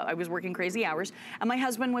I was working crazy hours, and my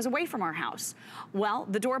husband was away from our house. Well,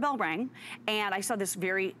 the doorbell rang, and I saw this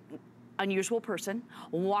very unusual person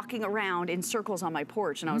walking around in circles on my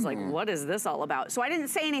porch, and I was like, what is this all about? So I didn't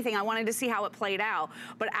say anything. I wanted to see how it played out.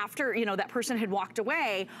 But after, you know, that person had walked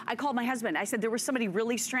away, I called my husband. I said, there was somebody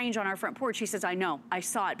really strange on our front porch. He says, I know, I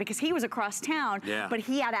saw it, because he was across town, but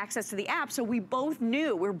he had access to the app, so we both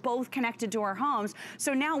knew. We're both connected to our homes.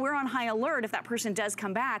 So now we're on high alert. If that person does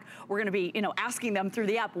come back, we're gonna be, you know, asking them through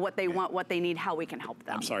the app what they want, what they need, how we can help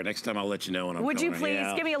them. I'm sorry, next time I'll let you know when I'm Would you coming.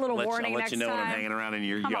 please give me a little warning next time? I'll let you know when I'm hanging around in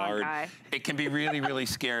your yard. It can be really, really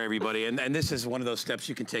scary, everybody. And this is one of those steps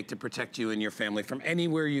you can take to protect you and your family from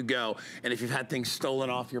anywhere you go. And if you've had things stolen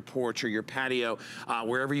off your porch or your patio,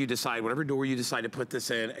 wherever you decide, whatever door you decide to put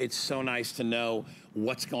this in, it's so nice to know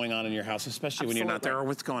what's going on in your house, especially when you're not there, or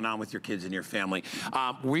what's going on with your kids and your family.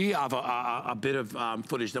 We have a bit of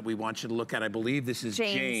footage that we want you to look at. I believe this is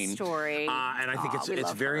Jane's story. And I think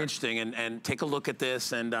it's very interesting. And take a look at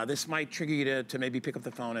this, and this might trigger you to maybe pick up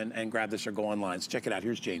the phone and grab this or go online. So check it out.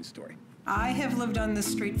 Here's Jane's story. I have lived on this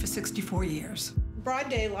street for 64 years. Broad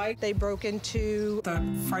daylight, they broke into the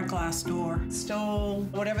front glass door, stole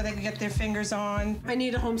whatever they could get their fingers on. I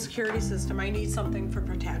need a home security system. I need something for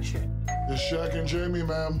protection. It's Shaq and Jamie,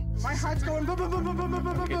 ma'am. My heart's going boom, boom, boom, boom, boom, boom,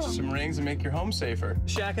 boom. Get you some rings and make your home safer.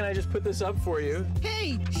 Shaq and I just put this up for you.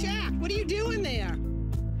 Hey, Shaq, what are you doing there?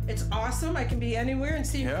 It's awesome. I can be anywhere and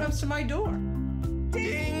see who comes to my door.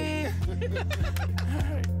 Ding!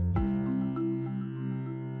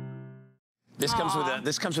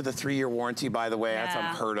 This comes with a 3-year warranty, by the way. That's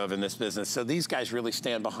unheard of in this business. So these guys really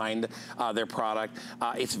stand behind their product.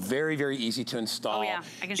 It's very, very easy to install. Oh yeah,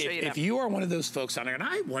 I can show you that. If you are one of those folks on there, and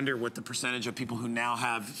I wonder what the percentage of people who now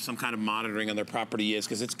have some kind of monitoring on their property is,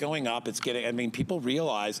 because it's going up. It's getting. I mean, people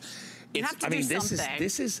realize it's.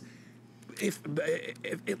 This is. If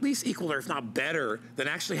at least equal or if not better than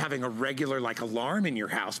actually having a regular like alarm in your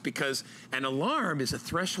house, because an alarm is a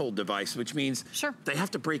threshold device, which means they have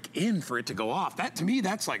to break in for it to go off. That to me,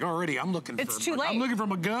 that's like already I'm looking for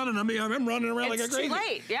my gun and I'm running around like a crazy. It's too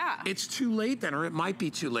late, yeah. It's too late then, or it might be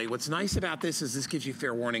too late. What's nice about this is this gives you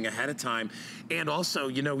fair warning ahead of time, and also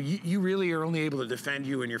you know you really are only able to defend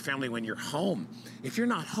you and your family when you're home. If you're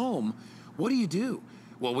not home, what do you do?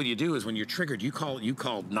 Well, what you do is when you're triggered, you call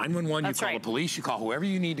 911, you call the police, you call whoever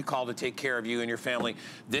you need to call to take care of you and your family.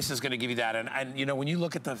 This is going to give you that. And you know, when you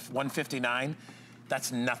look at the 159,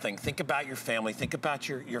 that's nothing. Think about your family. Think about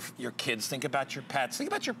your kids. Think about your pets. Think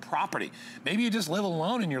about your property. Maybe you just live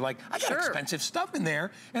alone and you're like, I got expensive stuff in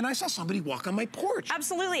there, and I saw somebody walk on my porch.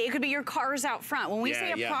 Absolutely. It could be your cars out front. When we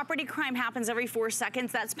say a property crime happens every 4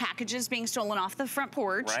 seconds, that's packages being stolen off the front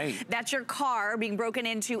porch. Right. That's your car being broken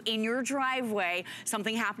into in your driveway.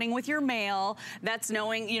 Something happening with your mail. That's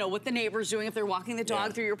knowing, you know, what the neighbor's doing if they're walking the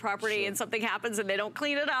dog through your property and something happens and they don't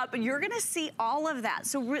clean it up. You're going to see all of that.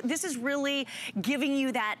 So this is really giving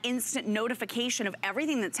you that instant notification of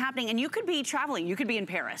everything that's happening. And you could be traveling. You could be in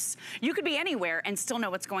Paris. You could be anywhere and still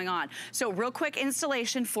know what's going on. So real quick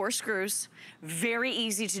installation, 4 screws. Very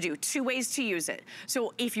easy to do. 2 ways to use it.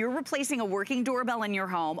 So if you're replacing a working doorbell in your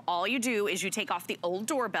home, all you do is you take off the old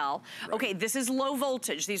doorbell. Right. Okay, this is low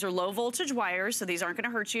voltage. These are low voltage wires, so these aren't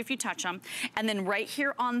gonna hurt you if you touch them. And then right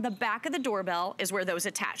here on the back of the doorbell is where those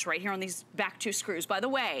attach, right here on these back 2 screws. By the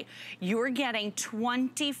way, you're getting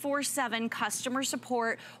 24/7 customer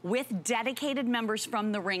support with dedicated members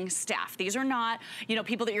from the Ring staff. These are not, you know,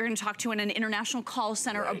 people that you're gonna talk to in an international call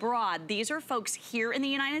center abroad. These are folks here in the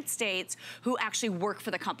United States who actually work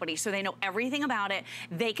for the company, so they know everything about it.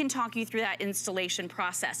 They can talk you through that installation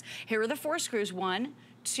process. Here are the 4 screws. 1,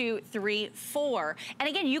 2, 3, 4. And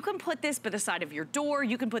again, you can put this by the side of your door.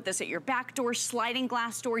 You can put this at your back door, sliding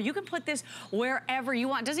glass door. You can put this wherever you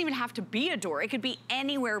want. It doesn't even have to be a door. It could be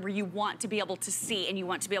anywhere where you want to be able to see and you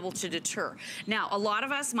want to be able to deter. Now, a lot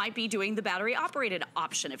of us might be doing the battery operated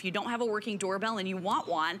option. If you don't have a working doorbell and you want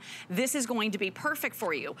one, this is going to be perfect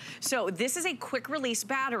for you. So this is a quick release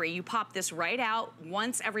battery. You pop this right out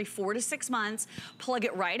once every 4 to 6 months, plug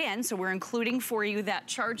it right in. So we're including for you that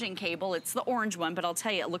charging cable. It's the orange one, but I'll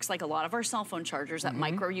tell you, it looks like a lot of our cell phone chargers, that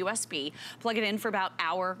micro USB. Plug it in for about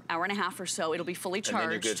hour and a half or so. It'll be fully charged.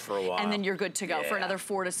 And then you're good for a while. And then you're good to go for another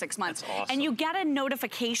 4 to 6 months. That's awesome. And you get a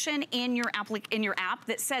notification in your app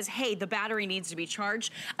that says, hey, the battery needs to be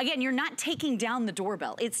charged. Again, you're not taking down the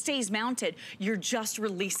doorbell. It stays mounted. You're just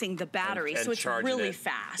releasing the battery. And so it's really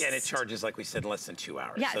fast. Yeah, and it charges, like we said, in less than 2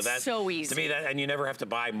 hours. Yeah, so it's so easy. To me, and you never have to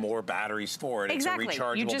buy more batteries for it. Exactly. It's a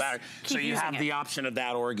rechargeable battery. Keep so you have using the option of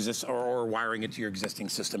that or wiring it to your existing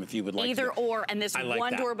system if you would like Either to. or, and this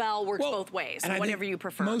one doorbell works both ways, and whatever you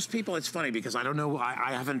prefer. Most people, it's funny because I don't know,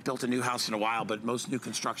 I haven't built a new house in a while, but most new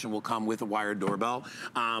construction will come with a wired doorbell.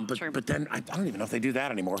 But then I don't even know if they do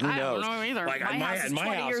that anymore. Who knows? I don't know either. Like my house is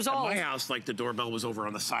 20 years old. At my house, like the doorbell was over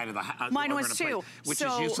on the side of the house. Mine was too. Which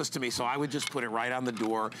is useless to me, so I would just put it right on the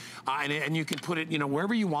door. And you can put it, you know,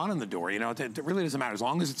 wherever you want on the door. You know, it really doesn't matter as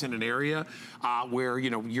long as it's in an area where, you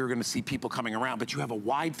know, you're going to see people coming around, but you have a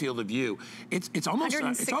wide field of view. It's almost,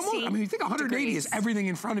 I mean, you think 180 is everything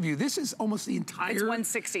in front of you. This is almost the entire. It's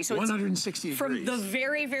 160. So 160 it's degrees. From the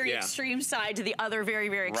very, very extreme side to the other very,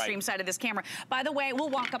 very extreme side of this camera. By the way, we'll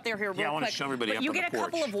walk up there here real quick. I want to show everybody up you on the get a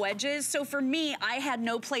porch. couple of wedges. So for me, I had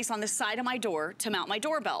no place on the side of my door to mount my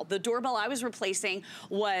doorbell. The doorbell I was replacing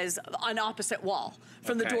was an opposite wall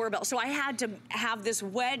from the doorbell. So I had to have this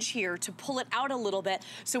wedge here to pull it out a little bit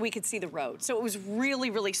so we could see the road. So it was really,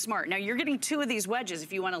 really smart. Now you're getting 2 of these wedges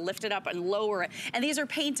if you want to lift it up and lower it. And these are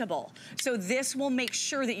paintable. So this will make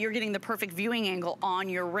sure that you're getting the perfect viewing angle on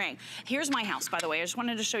your Ring. Here's my house, by the way. I just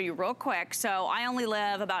wanted to show you real quick. So I only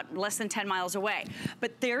live about less than 10 miles away.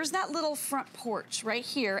 But there's that little front porch right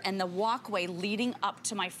here and the walkway leading up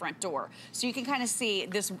to my front door. So you can kind of see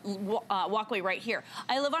this walkway right here.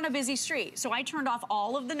 I live on a busy street, so I turned off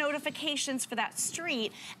all of the notifications for that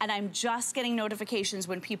street, and I'm just getting notifications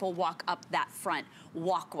when people walk up that front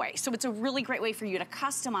walkway. So it's a really great way for you to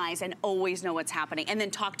customize and always know what's happening, and then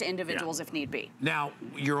talk to individuals if need be. Now,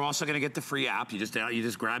 you're also going to get the free app. You just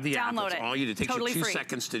grab the app. Download That's all you do. It takes totally you 2 free.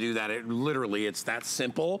 seconds to do that. Literally, it's that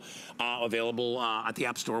simple. Available at the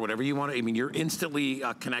App Store, whatever you want. I mean, you're instantly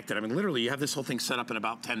connected. I mean, literally, you have this whole thing set up in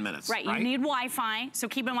about 10 minutes. Right. You need Wi-Fi. So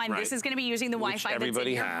keep in mind, this is going to be using the Wi-Fi that's in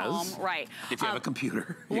your home. Right. If you have a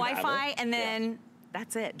computer. Wi-Fi, and then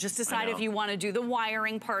that's it. Just decide if you want to do the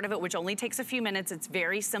wiring part of it, which only takes a few minutes. It's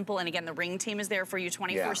very simple. And again, the Ring team is there for you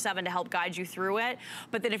 24/7 to help guide you through it.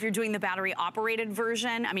 But then if you're doing the battery operated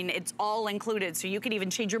version, I mean, it's all included. So you could even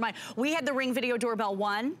change your mind. We had the Ring Video Doorbell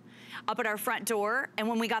 1 up at our front door. And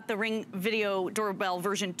when we got the Ring Video Doorbell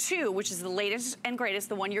version 2, which is the latest and greatest,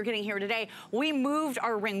 the one you're getting here today, we moved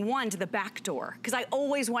our Ring 1 to the back door because I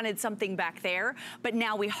always wanted something back there. But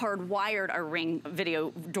now we hardwired our Ring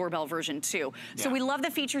Video Doorbell version 2. So we love the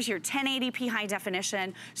features here. 1080p high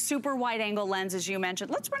definition, super wide angle lens, as you mentioned.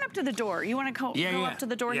 Let's run up to the door. You want to go up to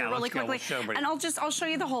the door here really quickly? And I'll show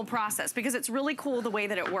you the whole process because it's really cool the way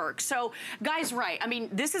that it works. So guys, I mean,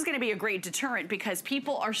 this is going to be a great deterrent because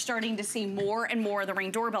people are starting to see more and more of the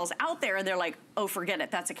Ring doorbells out there and they're like, oh, forget it,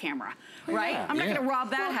 that's a camera, right? I'm not going to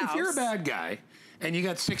rob that house. If you're a bad guy and you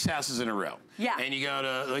got 6 houses in a row, and you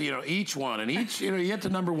go to, you know, each one, and each, you know, you get to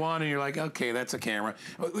number 1 and you're like, okay, that's a camera.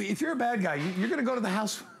 If you're a bad guy, you're going to go to the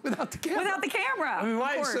house without the camera. Without the camera, I mean,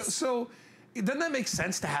 why? of course. So doesn't that make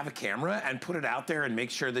sense to have a camera and put it out there and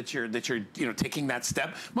make sure that you're you know, taking that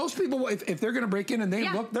step? Most people, if they're going to break in and they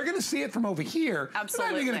look, they're going to see it from over here. Absolutely.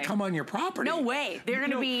 They're not even going to come on your property. No way. They're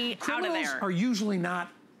going to be out of there. Criminals are usually not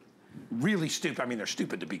really stupid. I mean, they're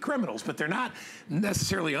stupid to be criminals, but they're not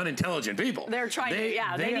necessarily unintelligent people. They're trying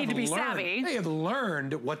to, they need to be savvy. They have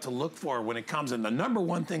learned what to look for when it comes, and the number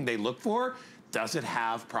one thing they look for does it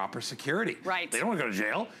have proper security? Right. They don't want to go to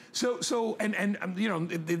jail. And you know,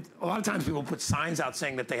 a lot of times people put signs out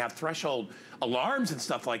saying that they have threshold alarms and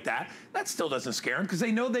stuff like that. That still doesn't scare them because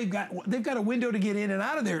they know they've got a window to get in and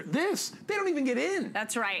out of there. They don't even get in.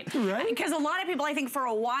 That's right. Right? Because a lot of people, I think, for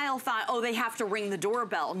a while thought, oh, they have to ring the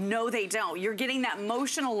doorbell. No, they don't. You're getting that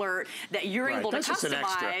motion alert that you're able to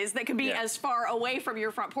customize that can be as far away from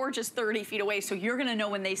your front porch as 30 feet away. So you're going to know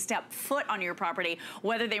when they step foot on your property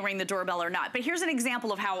whether they ring the doorbell or not. But here's an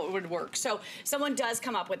example of how it would work. So someone does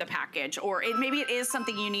come up with a package, or maybe it is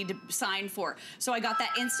something you need to sign for. So I got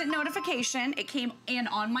that instant notification. It came in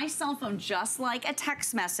on my cell phone just like a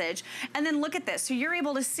text message. And then look at this. So you're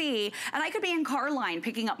able to see, and I could be in car line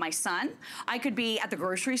picking up my son. I could be at the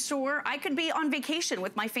grocery store. I could be on vacation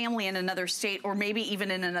with my family in another state or maybe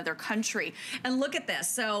even in another country. And look at this.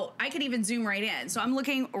 So I could even zoom right in. So I'm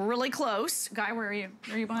looking really close. Guy, where are you?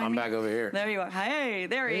 Are you behind me? I'm back over here. There you are. Hey,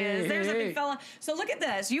 there he is. There's a big fella. So look at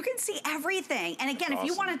this. You can see everything. And again, if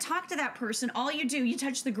you want to talk to that person, all you do, you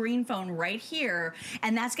touch the green phone right here,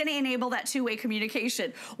 and that's going to enable that two-way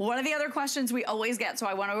communication. One of the other questions we always get, so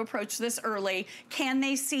I want to approach this early, can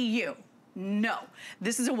they see you? No.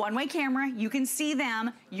 This is a one-way camera. You can see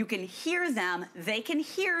them. You can hear them. They can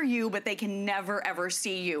hear you, but they can never, ever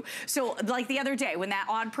see you. So like the other day when that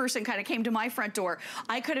odd person kind of came to my front door,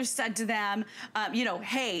 I could have said to them, you know,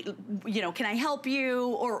 hey, you know, can I help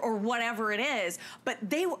you or whatever it is. But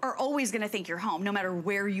they are always going to think you're home no matter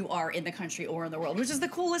where you are in the country or in the world, which is the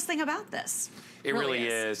coolest thing about this. It really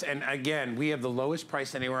is. And again, we have the lowest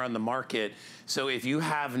price anywhere on the market. So if you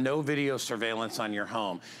have no video surveillance on your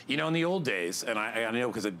home, you know, in the old days, and I know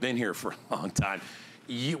because I've been here for a long time,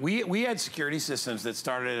 we had security systems that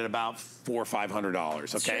started at about $400 or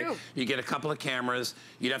 $500, okay? True. You get a couple of cameras,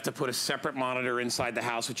 you'd have to put a separate monitor inside the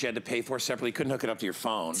house, which you had to pay for separately. You couldn't hook it up to your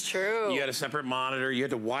phone. It's true. You had a separate monitor, you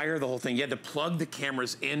had to wire the whole thing, you had to plug the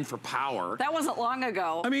cameras in for power. That wasn't long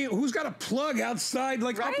ago. I mean, who's got a plug outside,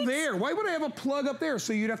 like up there? Why would I have a plug up there?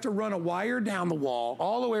 So you'd have to run a wire down the wall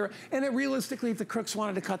all the way around. And then realistically, if the crooks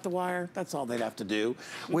wanted to cut the wire, that's all they'd have to do.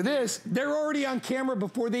 With this, they're already on camera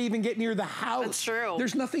before they even get near the house. That's true.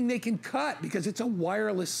 There's nothing they can cut because it's a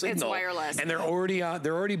wireless signal. It's wireless. And they're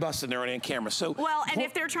already busted, they're already on camera. So well, and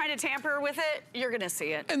if they're trying to tamper with it, you're gonna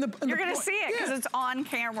see it. You're gonna see it because it's on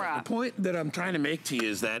camera. The point that I'm trying to make to you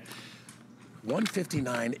is that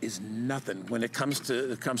 $159 is nothing when it comes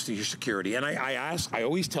to your security. And I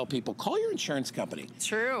always tell people, call your insurance company.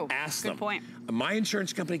 True. Ask them. Good point. My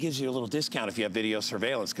insurance company gives you a little discount if you have video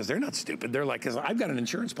surveillance because they're not stupid. They're like, because I've got an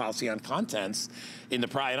insurance policy on contents in the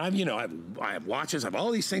price, and I have watches, I have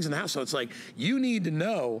all these things in the house. So it's like, you need to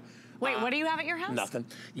know. Wait, what do you have at your house? Nothing.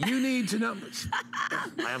 You need to know.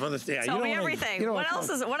 I have other things. Tell me everything. What else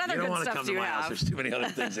is? What other good stuff do you have? There's too many other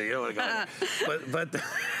things that you don't want to go. But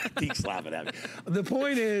keep laughing at me. The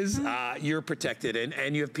point is, you're protected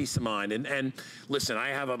and you have peace of mind. And listen, I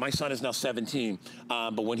have my son is now 17,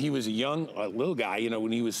 but when he was a young little guy, you know,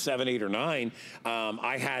 when he was 7, 8, or 9,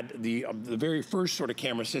 I had the very first sort of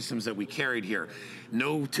camera systems that we carried here.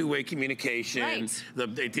 No two-way communication. Right.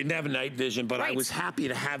 It didn't have night vision, but I was happy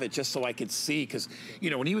to have it just so I could see, because, you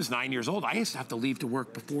know, when he was 9 years old, I used to have to leave to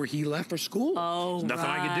work before he left for school. Oh, There's nothing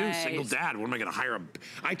I could do. Single dad. What am I going to hire?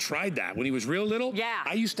 I tried that when he was real little. Yeah.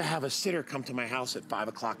 I used to have a sitter come to my house at 5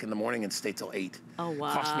 o'clock in the morning and stay till 8. Oh,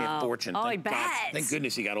 wow. Cost me a fortune. Oh, I bet. Thank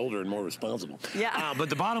goodness he got older and more responsible. Yeah. But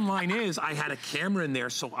the bottom line is, I had a camera in there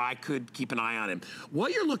so I could keep an eye on him.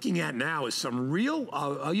 What you're looking at now is some real,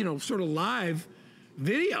 you know, sort of live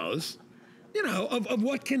videos, you know, of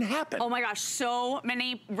what can happen. Oh my gosh, so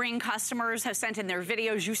many Ring customers have sent in their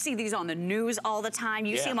videos. You see these on the news all the time.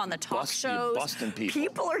 You see them on the talk shows. Busting people.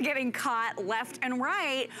 People are getting caught left and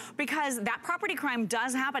right because that property crime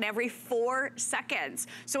does happen every 4 seconds.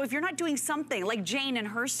 So if you're not doing something, like Jane and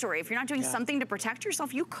her story, if you're not doing something to protect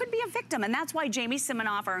yourself, you could be a victim. And that's why Jamie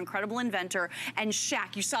Siminoff, our incredible inventor, and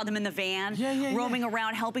Shaq, you saw them in the van, roaming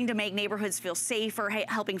around, helping to make neighborhoods feel safer,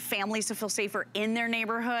 helping families to feel safer in their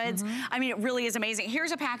neighborhoods. I mean, it really is amazing.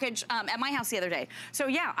 Here's a package at my house the other day. So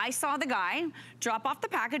yeah, I saw the guy drop off the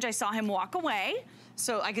package. I saw him walk away.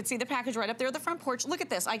 So I could see the package right up there at the front porch. Look at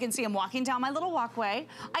this. I can see him walking down my little walkway.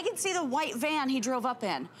 I can see the white van he drove up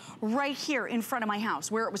in right here in front of my house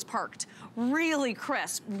where it was parked. Really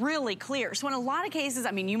crisp, really clear. So in a lot of cases,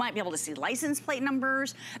 I mean, you might be able to see license plate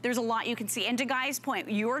numbers. There's a lot you can see. And to Guy's point,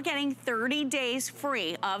 you're getting 30 days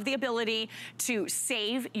free of the ability to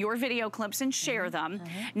save your video clips and share them.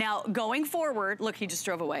 Now, going forward, look, he just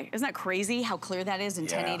drove away. Isn't that crazy how clear that is in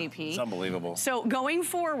 1080p? It's unbelievable. So going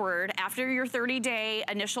forward, after your 30 days,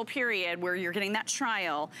 30-day initial period where you're getting that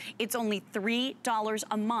trial, it's only $3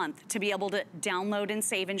 a month to be able to download and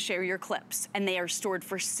save and share your clips. And they are stored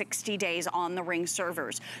for 60 days on the Ring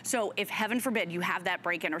servers. So if heaven forbid you have that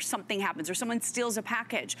break-in or something happens or someone steals a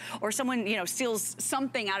package or someone, you know, steals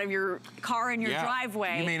something out of your car in your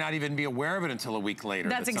driveway. You may not even be aware of it until a week later.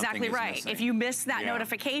 That's exactly right. Missing. If you miss that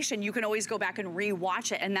notification, you can always go back and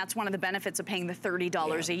re-watch it. And that's one of the benefits of paying the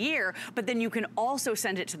 $30 a year. But then you can also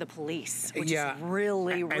send it to the police, which is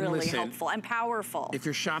really, really helpful and powerful. If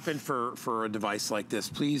you're shopping for a device like this,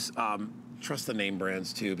 please trust the name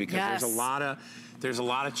brands too, because there's a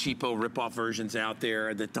lot of cheapo rip-off versions out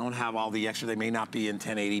there that don't have all the extra. They may not be in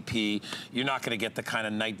 1080p. You're not going to get the kind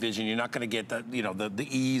of night vision. You're not going to get the, you know, the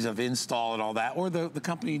ease of install and all that, or the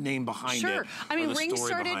company name behind it. I mean, Ring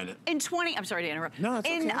started in I'm sorry to interrupt. No, that's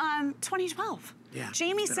okay. 2012. Yeah,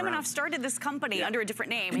 Jamie Siminoff started this company under a different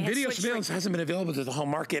name. And video surveillance hasn't been available to the home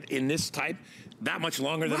market in this type that much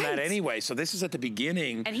longer than that anyway. So this is at the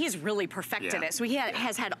beginning. And he's really perfected it. So he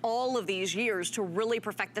has had all of these years to really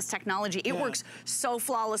perfect this technology. It works so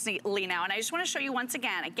flawlessly now. And I just want to show you once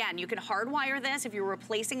again, you can hardwire this if you're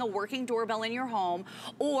replacing a working doorbell in your home,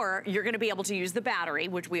 or you're going to be able to use the battery,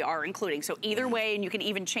 which we are including. So either way, and you can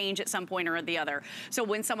even change at some point or the other. So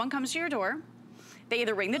when someone comes to your door, they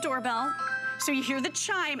either ring the doorbell, so you hear the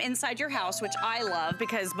chime inside your house, which I love,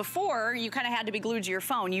 because before you kind of had to be glued to your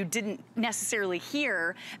phone. You didn't necessarily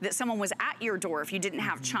hear that someone was at your door if you didn't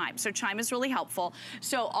have chime. So chime is really helpful.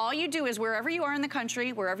 So all you do is wherever you are in the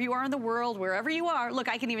country, wherever you are in the world, wherever you are, look,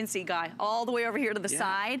 I can even see Guy all the way over here to the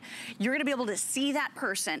side. You're gonna be able to see that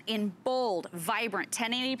person in bold, vibrant,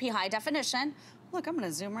 1080p high definition. Look, I'm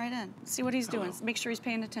gonna zoom right in, see what he's doing, make sure he's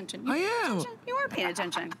paying attention. You are paying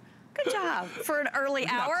attention. Good job for an early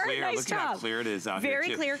hour. Nice job. Look at how clear it is out here.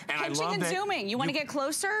 Very clear. Pinching and zooming. You want to get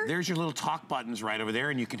closer? There's your little talk buttons right over there,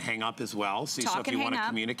 and you can hang up as well. So if you want to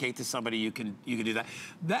communicate to somebody, you can do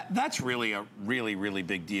that. That's really a really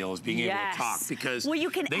big deal, is being able to talk, because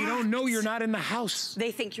they don't know you're not in the house.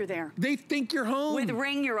 They think you're there. They think you're home. With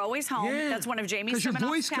Ring, you're always home. That's one of Jamie's. Because your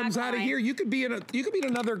voice comes out of here. You could be in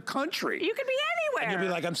another country. You could be anywhere. And you'll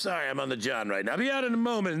be like, I'm sorry, I'm on the John right now. I'll be out in a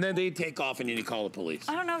moment, and then they take off, and you call the police.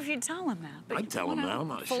 I don't know if you'd tell them that, but I'd tell them that. I'm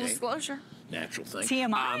not ashamed. Full disclosure. Natural thing.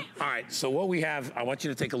 TMI. All right, so what we have, I want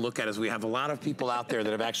you to take a look at, is we have a lot of people out there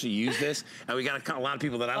that have actually used this, and we got a lot of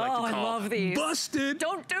people that I like to call I love these. busted.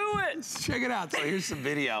 Don't do it. Check it out. So here's some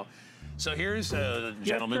video. So here's a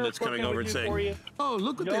gentleman that's coming over and saying, oh,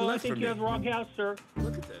 look what they left for me. I think you have the wrong house, sir.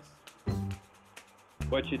 Look at this.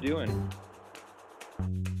 What you doing?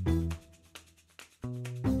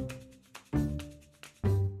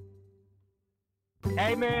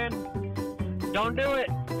 Hey, man, don't do it.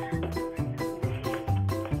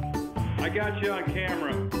 I got you on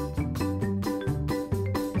camera.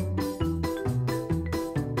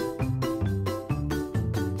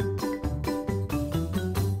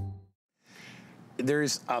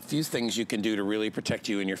 There's a few things you can do to really protect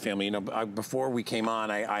you and your family. You know, before we came on,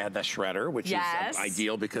 I had that shredder, which is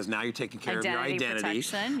ideal, because now you're taking care of your identity.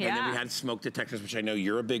 And then we had smoke detectors, which I know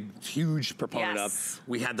you're a huge proponent of.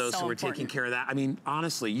 We had those, so we're taking care of that. I mean,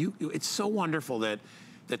 honestly, it's so wonderful that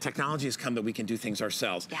the technology has come that we can do things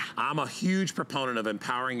ourselves. I'm a huge proponent of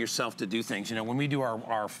empowering yourself to do things. You know, when we do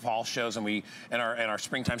our fall shows and our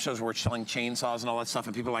springtime shows where we're selling chainsaws and all that stuff,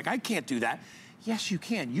 and people are like, I can't do that. Yes, you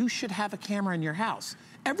can. You should have a camera in your house.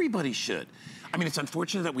 Everybody should. I mean, it's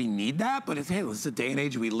unfortunate that we need that, but hey, this is the day and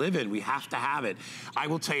age we live in. We have to have it. I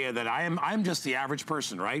will tell you that I'm just the average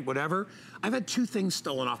person, right? Whatever. I've had 2 things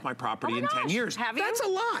stolen off my property in 10 years. Have you? That's a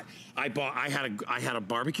lot. I had a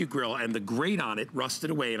barbecue grill, and the grate on it rusted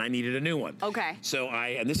away, and I needed a new one. Okay. So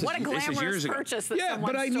this is years ago. Purchase that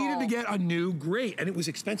but I needed to get a new grate, and it was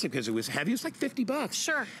expensive because it was heavy. It was like $50.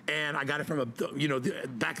 Sure. And I got it from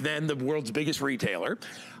back then the world's biggest retailer,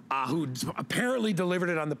 who apparently delivered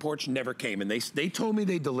it on the porch, never came. And they told me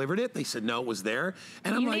they delivered it. They said no, it was there.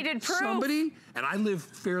 And I'm like, needed proof. Somebody, and I live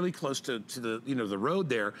fairly close to the the road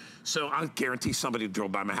there, so I guarantee somebody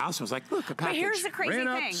drove by my house and was like, look, a package. But here's the crazy ran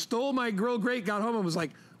thing. Up, stole my grill grate, got home and was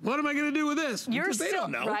like, what am I going to do with this? Because they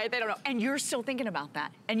don't know. Right, they don't know. And you're still thinking about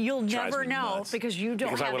that. And you'll never know because you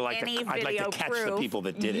don't have any video proof. I'd like to catch the people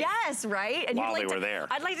that did it. Yes, right? And while they were there.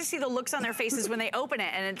 I'd like to see the looks on their faces when they open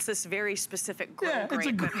it, and it's this very specific grill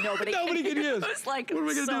grate that nobody can use. It's like, what am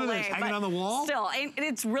I going to do with this? Hang it on the wall? Still,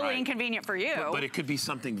 it's really inconvenient for you. But it could be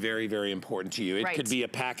something very, very important to you. It could be a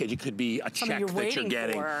package. It could be a check that you're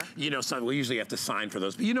getting. You know, we usually have to sign for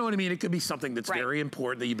those. But you know what I mean? It could be something that's very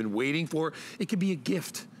important that you've been waiting for. It could be a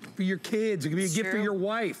gift. for your kids. It could be a gift for your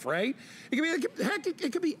wife, right? It could be, heck,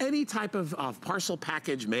 it could be any type of parcel,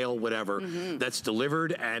 package, mail, whatever that's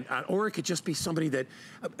delivered, and or it could just be somebody that.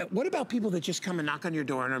 What about people that just come and knock on your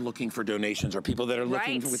door and are looking for donations, or people that are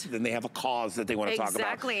looking and they have a cause that they want to talk about?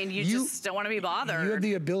 Exactly, and you just don't want to be bothered. You have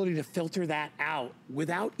the ability to filter that out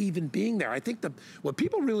without even being there. I think what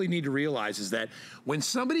people really need to realize is that when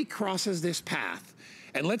somebody crosses this path,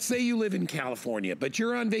 and let's say you live in California, but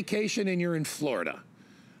you're on vacation and you're in Florida.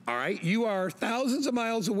 All right, you are thousands of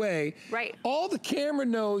miles away. Right. All the camera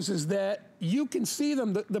knows is that you can see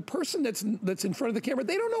them. The person that's in front of the camera,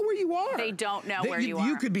 they don't know where you are. They don't know where you are.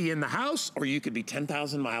 You could be in the house, or you could be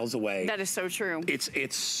 10,000 miles away. That is so true.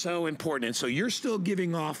 It's so important, and so you're still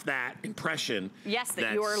giving off that impression. Yes,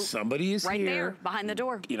 that you're somebody is right here, there behind the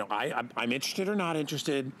door. You know, I'm interested or not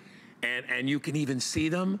interested, and you can even see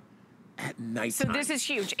them at night. So this is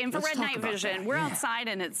huge. Infrared night vision. We're outside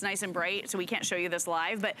and it's nice and bright, so we can't show you this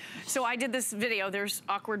live. But so I did this video. There's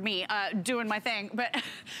awkward me doing my thing. But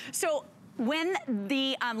so when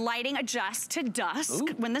the lighting adjusts to dusk,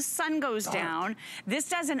 when the sun goes down, this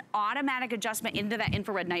does an automatic adjustment into that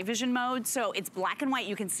infrared night vision mode. So it's black and white.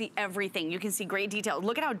 You can see everything. You can see great detail.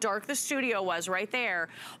 Look at how dark the studio was right there.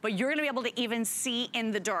 But you're going to be able to even see in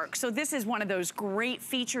the dark. So this is one of those great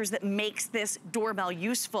features that makes this doorbell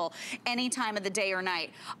useful any time of the day or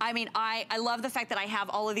night. I mean, I love the fact that I have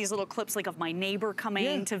all of these little clips like of my neighbor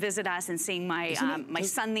coming to visit us and seeing my my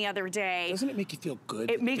son the other day. Doesn't it make you feel good?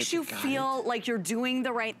 It makes you feel like you're doing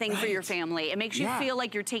the right thing for your family. It makes you feel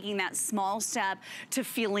like you're taking that small step to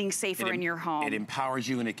feeling safer in your home. It empowers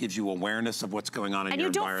you and it gives you awareness of what's going on in your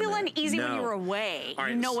environment. And you don't feel uneasy when you're away.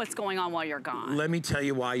 Right. You know what's going on while you're gone. Let me tell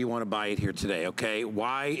you why you want to buy it here today, okay?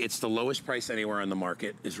 Why it's the lowest price anywhere on the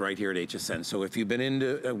market is right here at HSN. So if you've been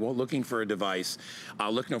into looking for a device,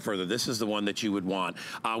 look no further. This is the one that you would want.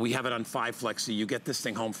 We have it on 5 Flex, so you get this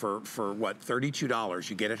thing home for what, $32.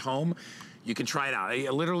 You get it home. You can try it out. I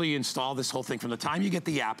literally install this whole thing from the time you get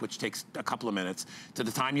the app, which takes a couple of minutes, to the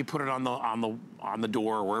time you put it on the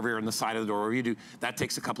door, or wherever you're on the side of the door, wherever you do, that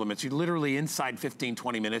takes a couple of minutes. You literally, inside 15,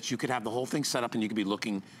 20 minutes, you could have the whole thing set up and you could be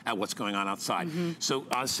looking at what's going on outside. So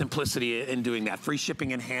simplicity in doing that. Free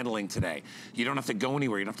shipping and handling today. You don't have to go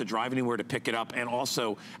anywhere. You don't have to drive anywhere to pick it up. And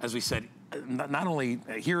also, as we said, not only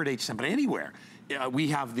here at HSN, but anywhere, we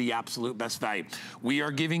have the absolute best value. We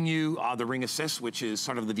are giving you the Ring Assist, which is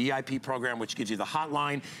sort of the VIP program, which gives you the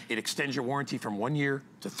hotline. It extends your warranty from 1 year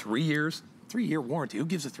to 3 years. 3-year warranty. Who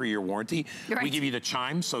gives a 3-year warranty? Right. We give you the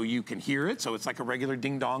chime so you can hear it. So it's like a regular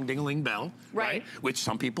ding-dong, ding-a-ling bell, right? Which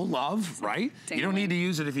some people love, right? You don't need to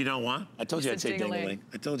use it if you don't want. I told you I'd say ding-a-ling.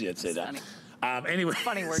 I told you I'd say that. Funny. Anyway,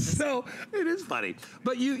 funny word. So it is funny,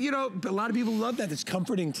 but you know, a lot of people love that. It's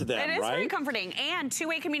comforting to them, right? It is very comforting, and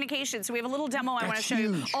two-way communication. So we have a little demo I want to show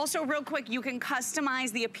you. Also, real quick, you can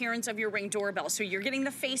customize the appearance of your Ring doorbell. So you're getting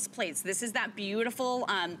the face plates. This is that beautiful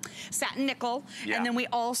satin nickel, and then we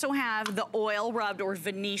also have the oil rubbed or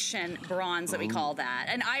Venetian bronze that we call that.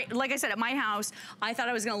 And like I said, at my house, I thought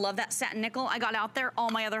I was going to love that satin nickel. I got out there,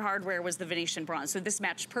 all my other hardware was the Venetian bronze. So this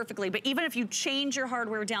matched perfectly. But even if you change your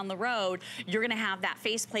hardware down the road, you're gonna have that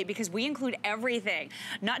faceplate because we include everything.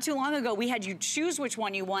 Not too long ago, we had you choose which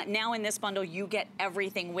one you want. Now in this bundle, you get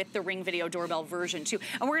everything with the Ring Video Doorbell version too.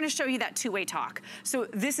 And we're gonna show you that two-way talk. So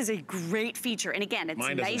this is a great feature. And again, it's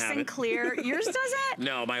nice and clear. Yours does it?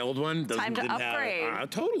 No, my old one didn't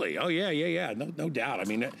upgrade. Totally, oh yeah, no doubt. I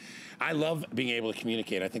mean, I love being able to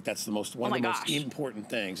communicate. I think that's the one of the most important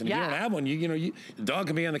things. And if you don't have one, the dog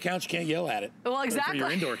can be on the couch, you can't yell at it. Well, exactly. For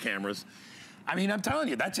your indoor cameras. I mean, I'm telling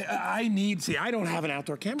you, I don't have an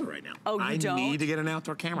outdoor camera right now. Oh, you don't? I need to get an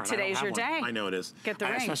outdoor camera. Today's your day. I know it is. Get the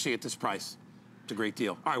Ring. Especially at this price. It's a great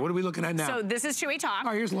deal. All right, what are we looking at now? So this is two-way talk.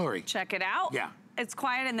 Oh, here's Lori. Check it out. Yeah. It's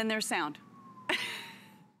quiet and then there's sound.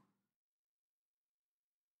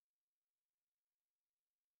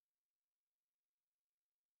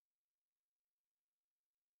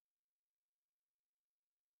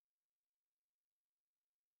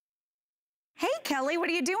 Hey, Kelly, what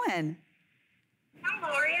are you doing?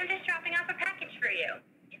 Hi, Lori. I'm just dropping off a package for you.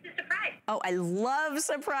 It's a surprise. Oh, I love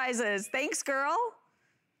surprises. Thanks, girl.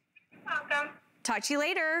 You're welcome. Talk to you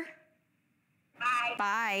later. Bye.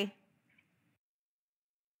 Bye.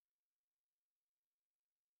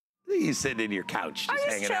 You sitting in your couch, just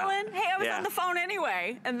hanging out. I was chilling. Hey, I was on the phone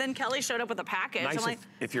anyway, and then Kelly showed up with a package. Nice I'm like,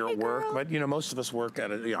 if you're at work, but most of us work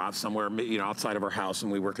at somewhere outside of our house,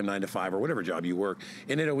 and we work a 9 to 5 or whatever job you work.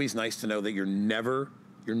 Isn't it always nice to know that you're never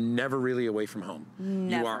you're never really away from home.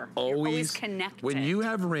 Never. You are You're always connected. When you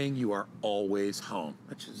have Ring, you are always home.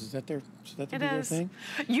 Is that their thing?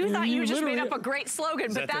 You thought you just made up a great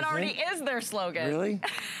slogan, but that already thing? is their slogan. Really?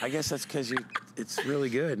 I guess that's because it's really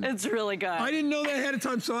good. It's really good. I didn't know that ahead of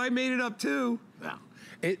time, so I made it up too. Wow.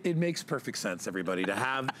 It makes perfect sense, everybody, to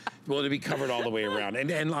have, well, to be covered all the way around.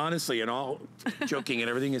 And honestly, and all joking and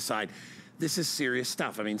everything aside, this is serious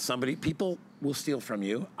stuff. I mean, people will steal from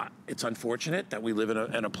you. It's unfortunate that we live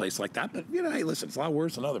in a place like that, but you know, hey, listen, it's a lot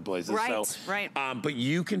worse in other places. Right, so, right. But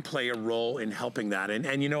you can play a role in helping that.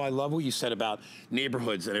 And you know, I love what you said about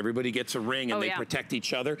neighborhoods and everybody gets a ring and they protect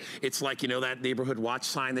each other. It's like, you know, that neighborhood watch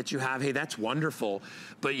sign that you have, hey, that's wonderful.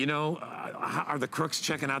 But you know, are the crooks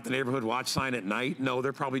checking out the neighborhood watch sign at night? No,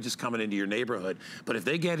 they're probably just coming into your neighborhood. But if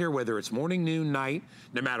they get here, whether it's morning, noon, night,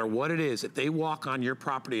 no matter what it is, if they walk on your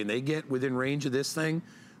property and they get within range of this thing,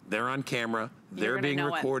 they're on camera, they're being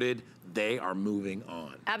recorded, they are moving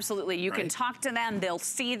on. Absolutely, you can talk to them, they'll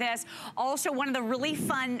see this. Also, one of the really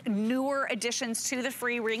fun, newer additions to the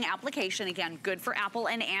free Ring application, again, good for Apple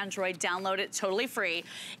and Android, download it, totally free,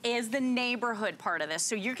 is the neighborhood part of this.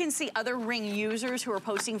 So you can see other Ring users who are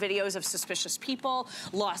posting videos of suspicious people,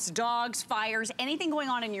 lost dogs, fires, anything going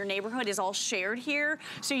on in your neighborhood is all shared here,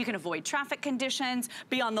 so you can avoid traffic conditions,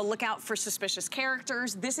 be on the lookout for suspicious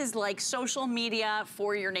characters. This is like social media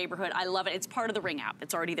for your neighborhood. I love it. It's part of the Ring app.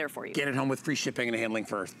 It's already there for you. Get it home with free shipping and handling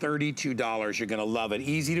for $32. You're gonna love it.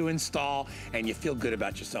 Easy to install, and you feel good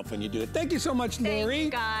about yourself when you do it. Thank you so much, Lori. Thank you,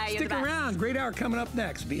 guys. Stick around. Great hour coming up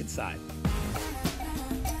next. Be inside.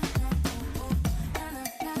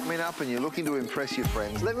 Coming up and you're looking to impress your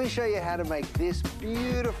friends, let me show you how to make this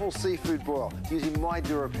beautiful seafood boil using my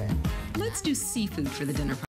DuraPan. Let's do seafood for the dinner party.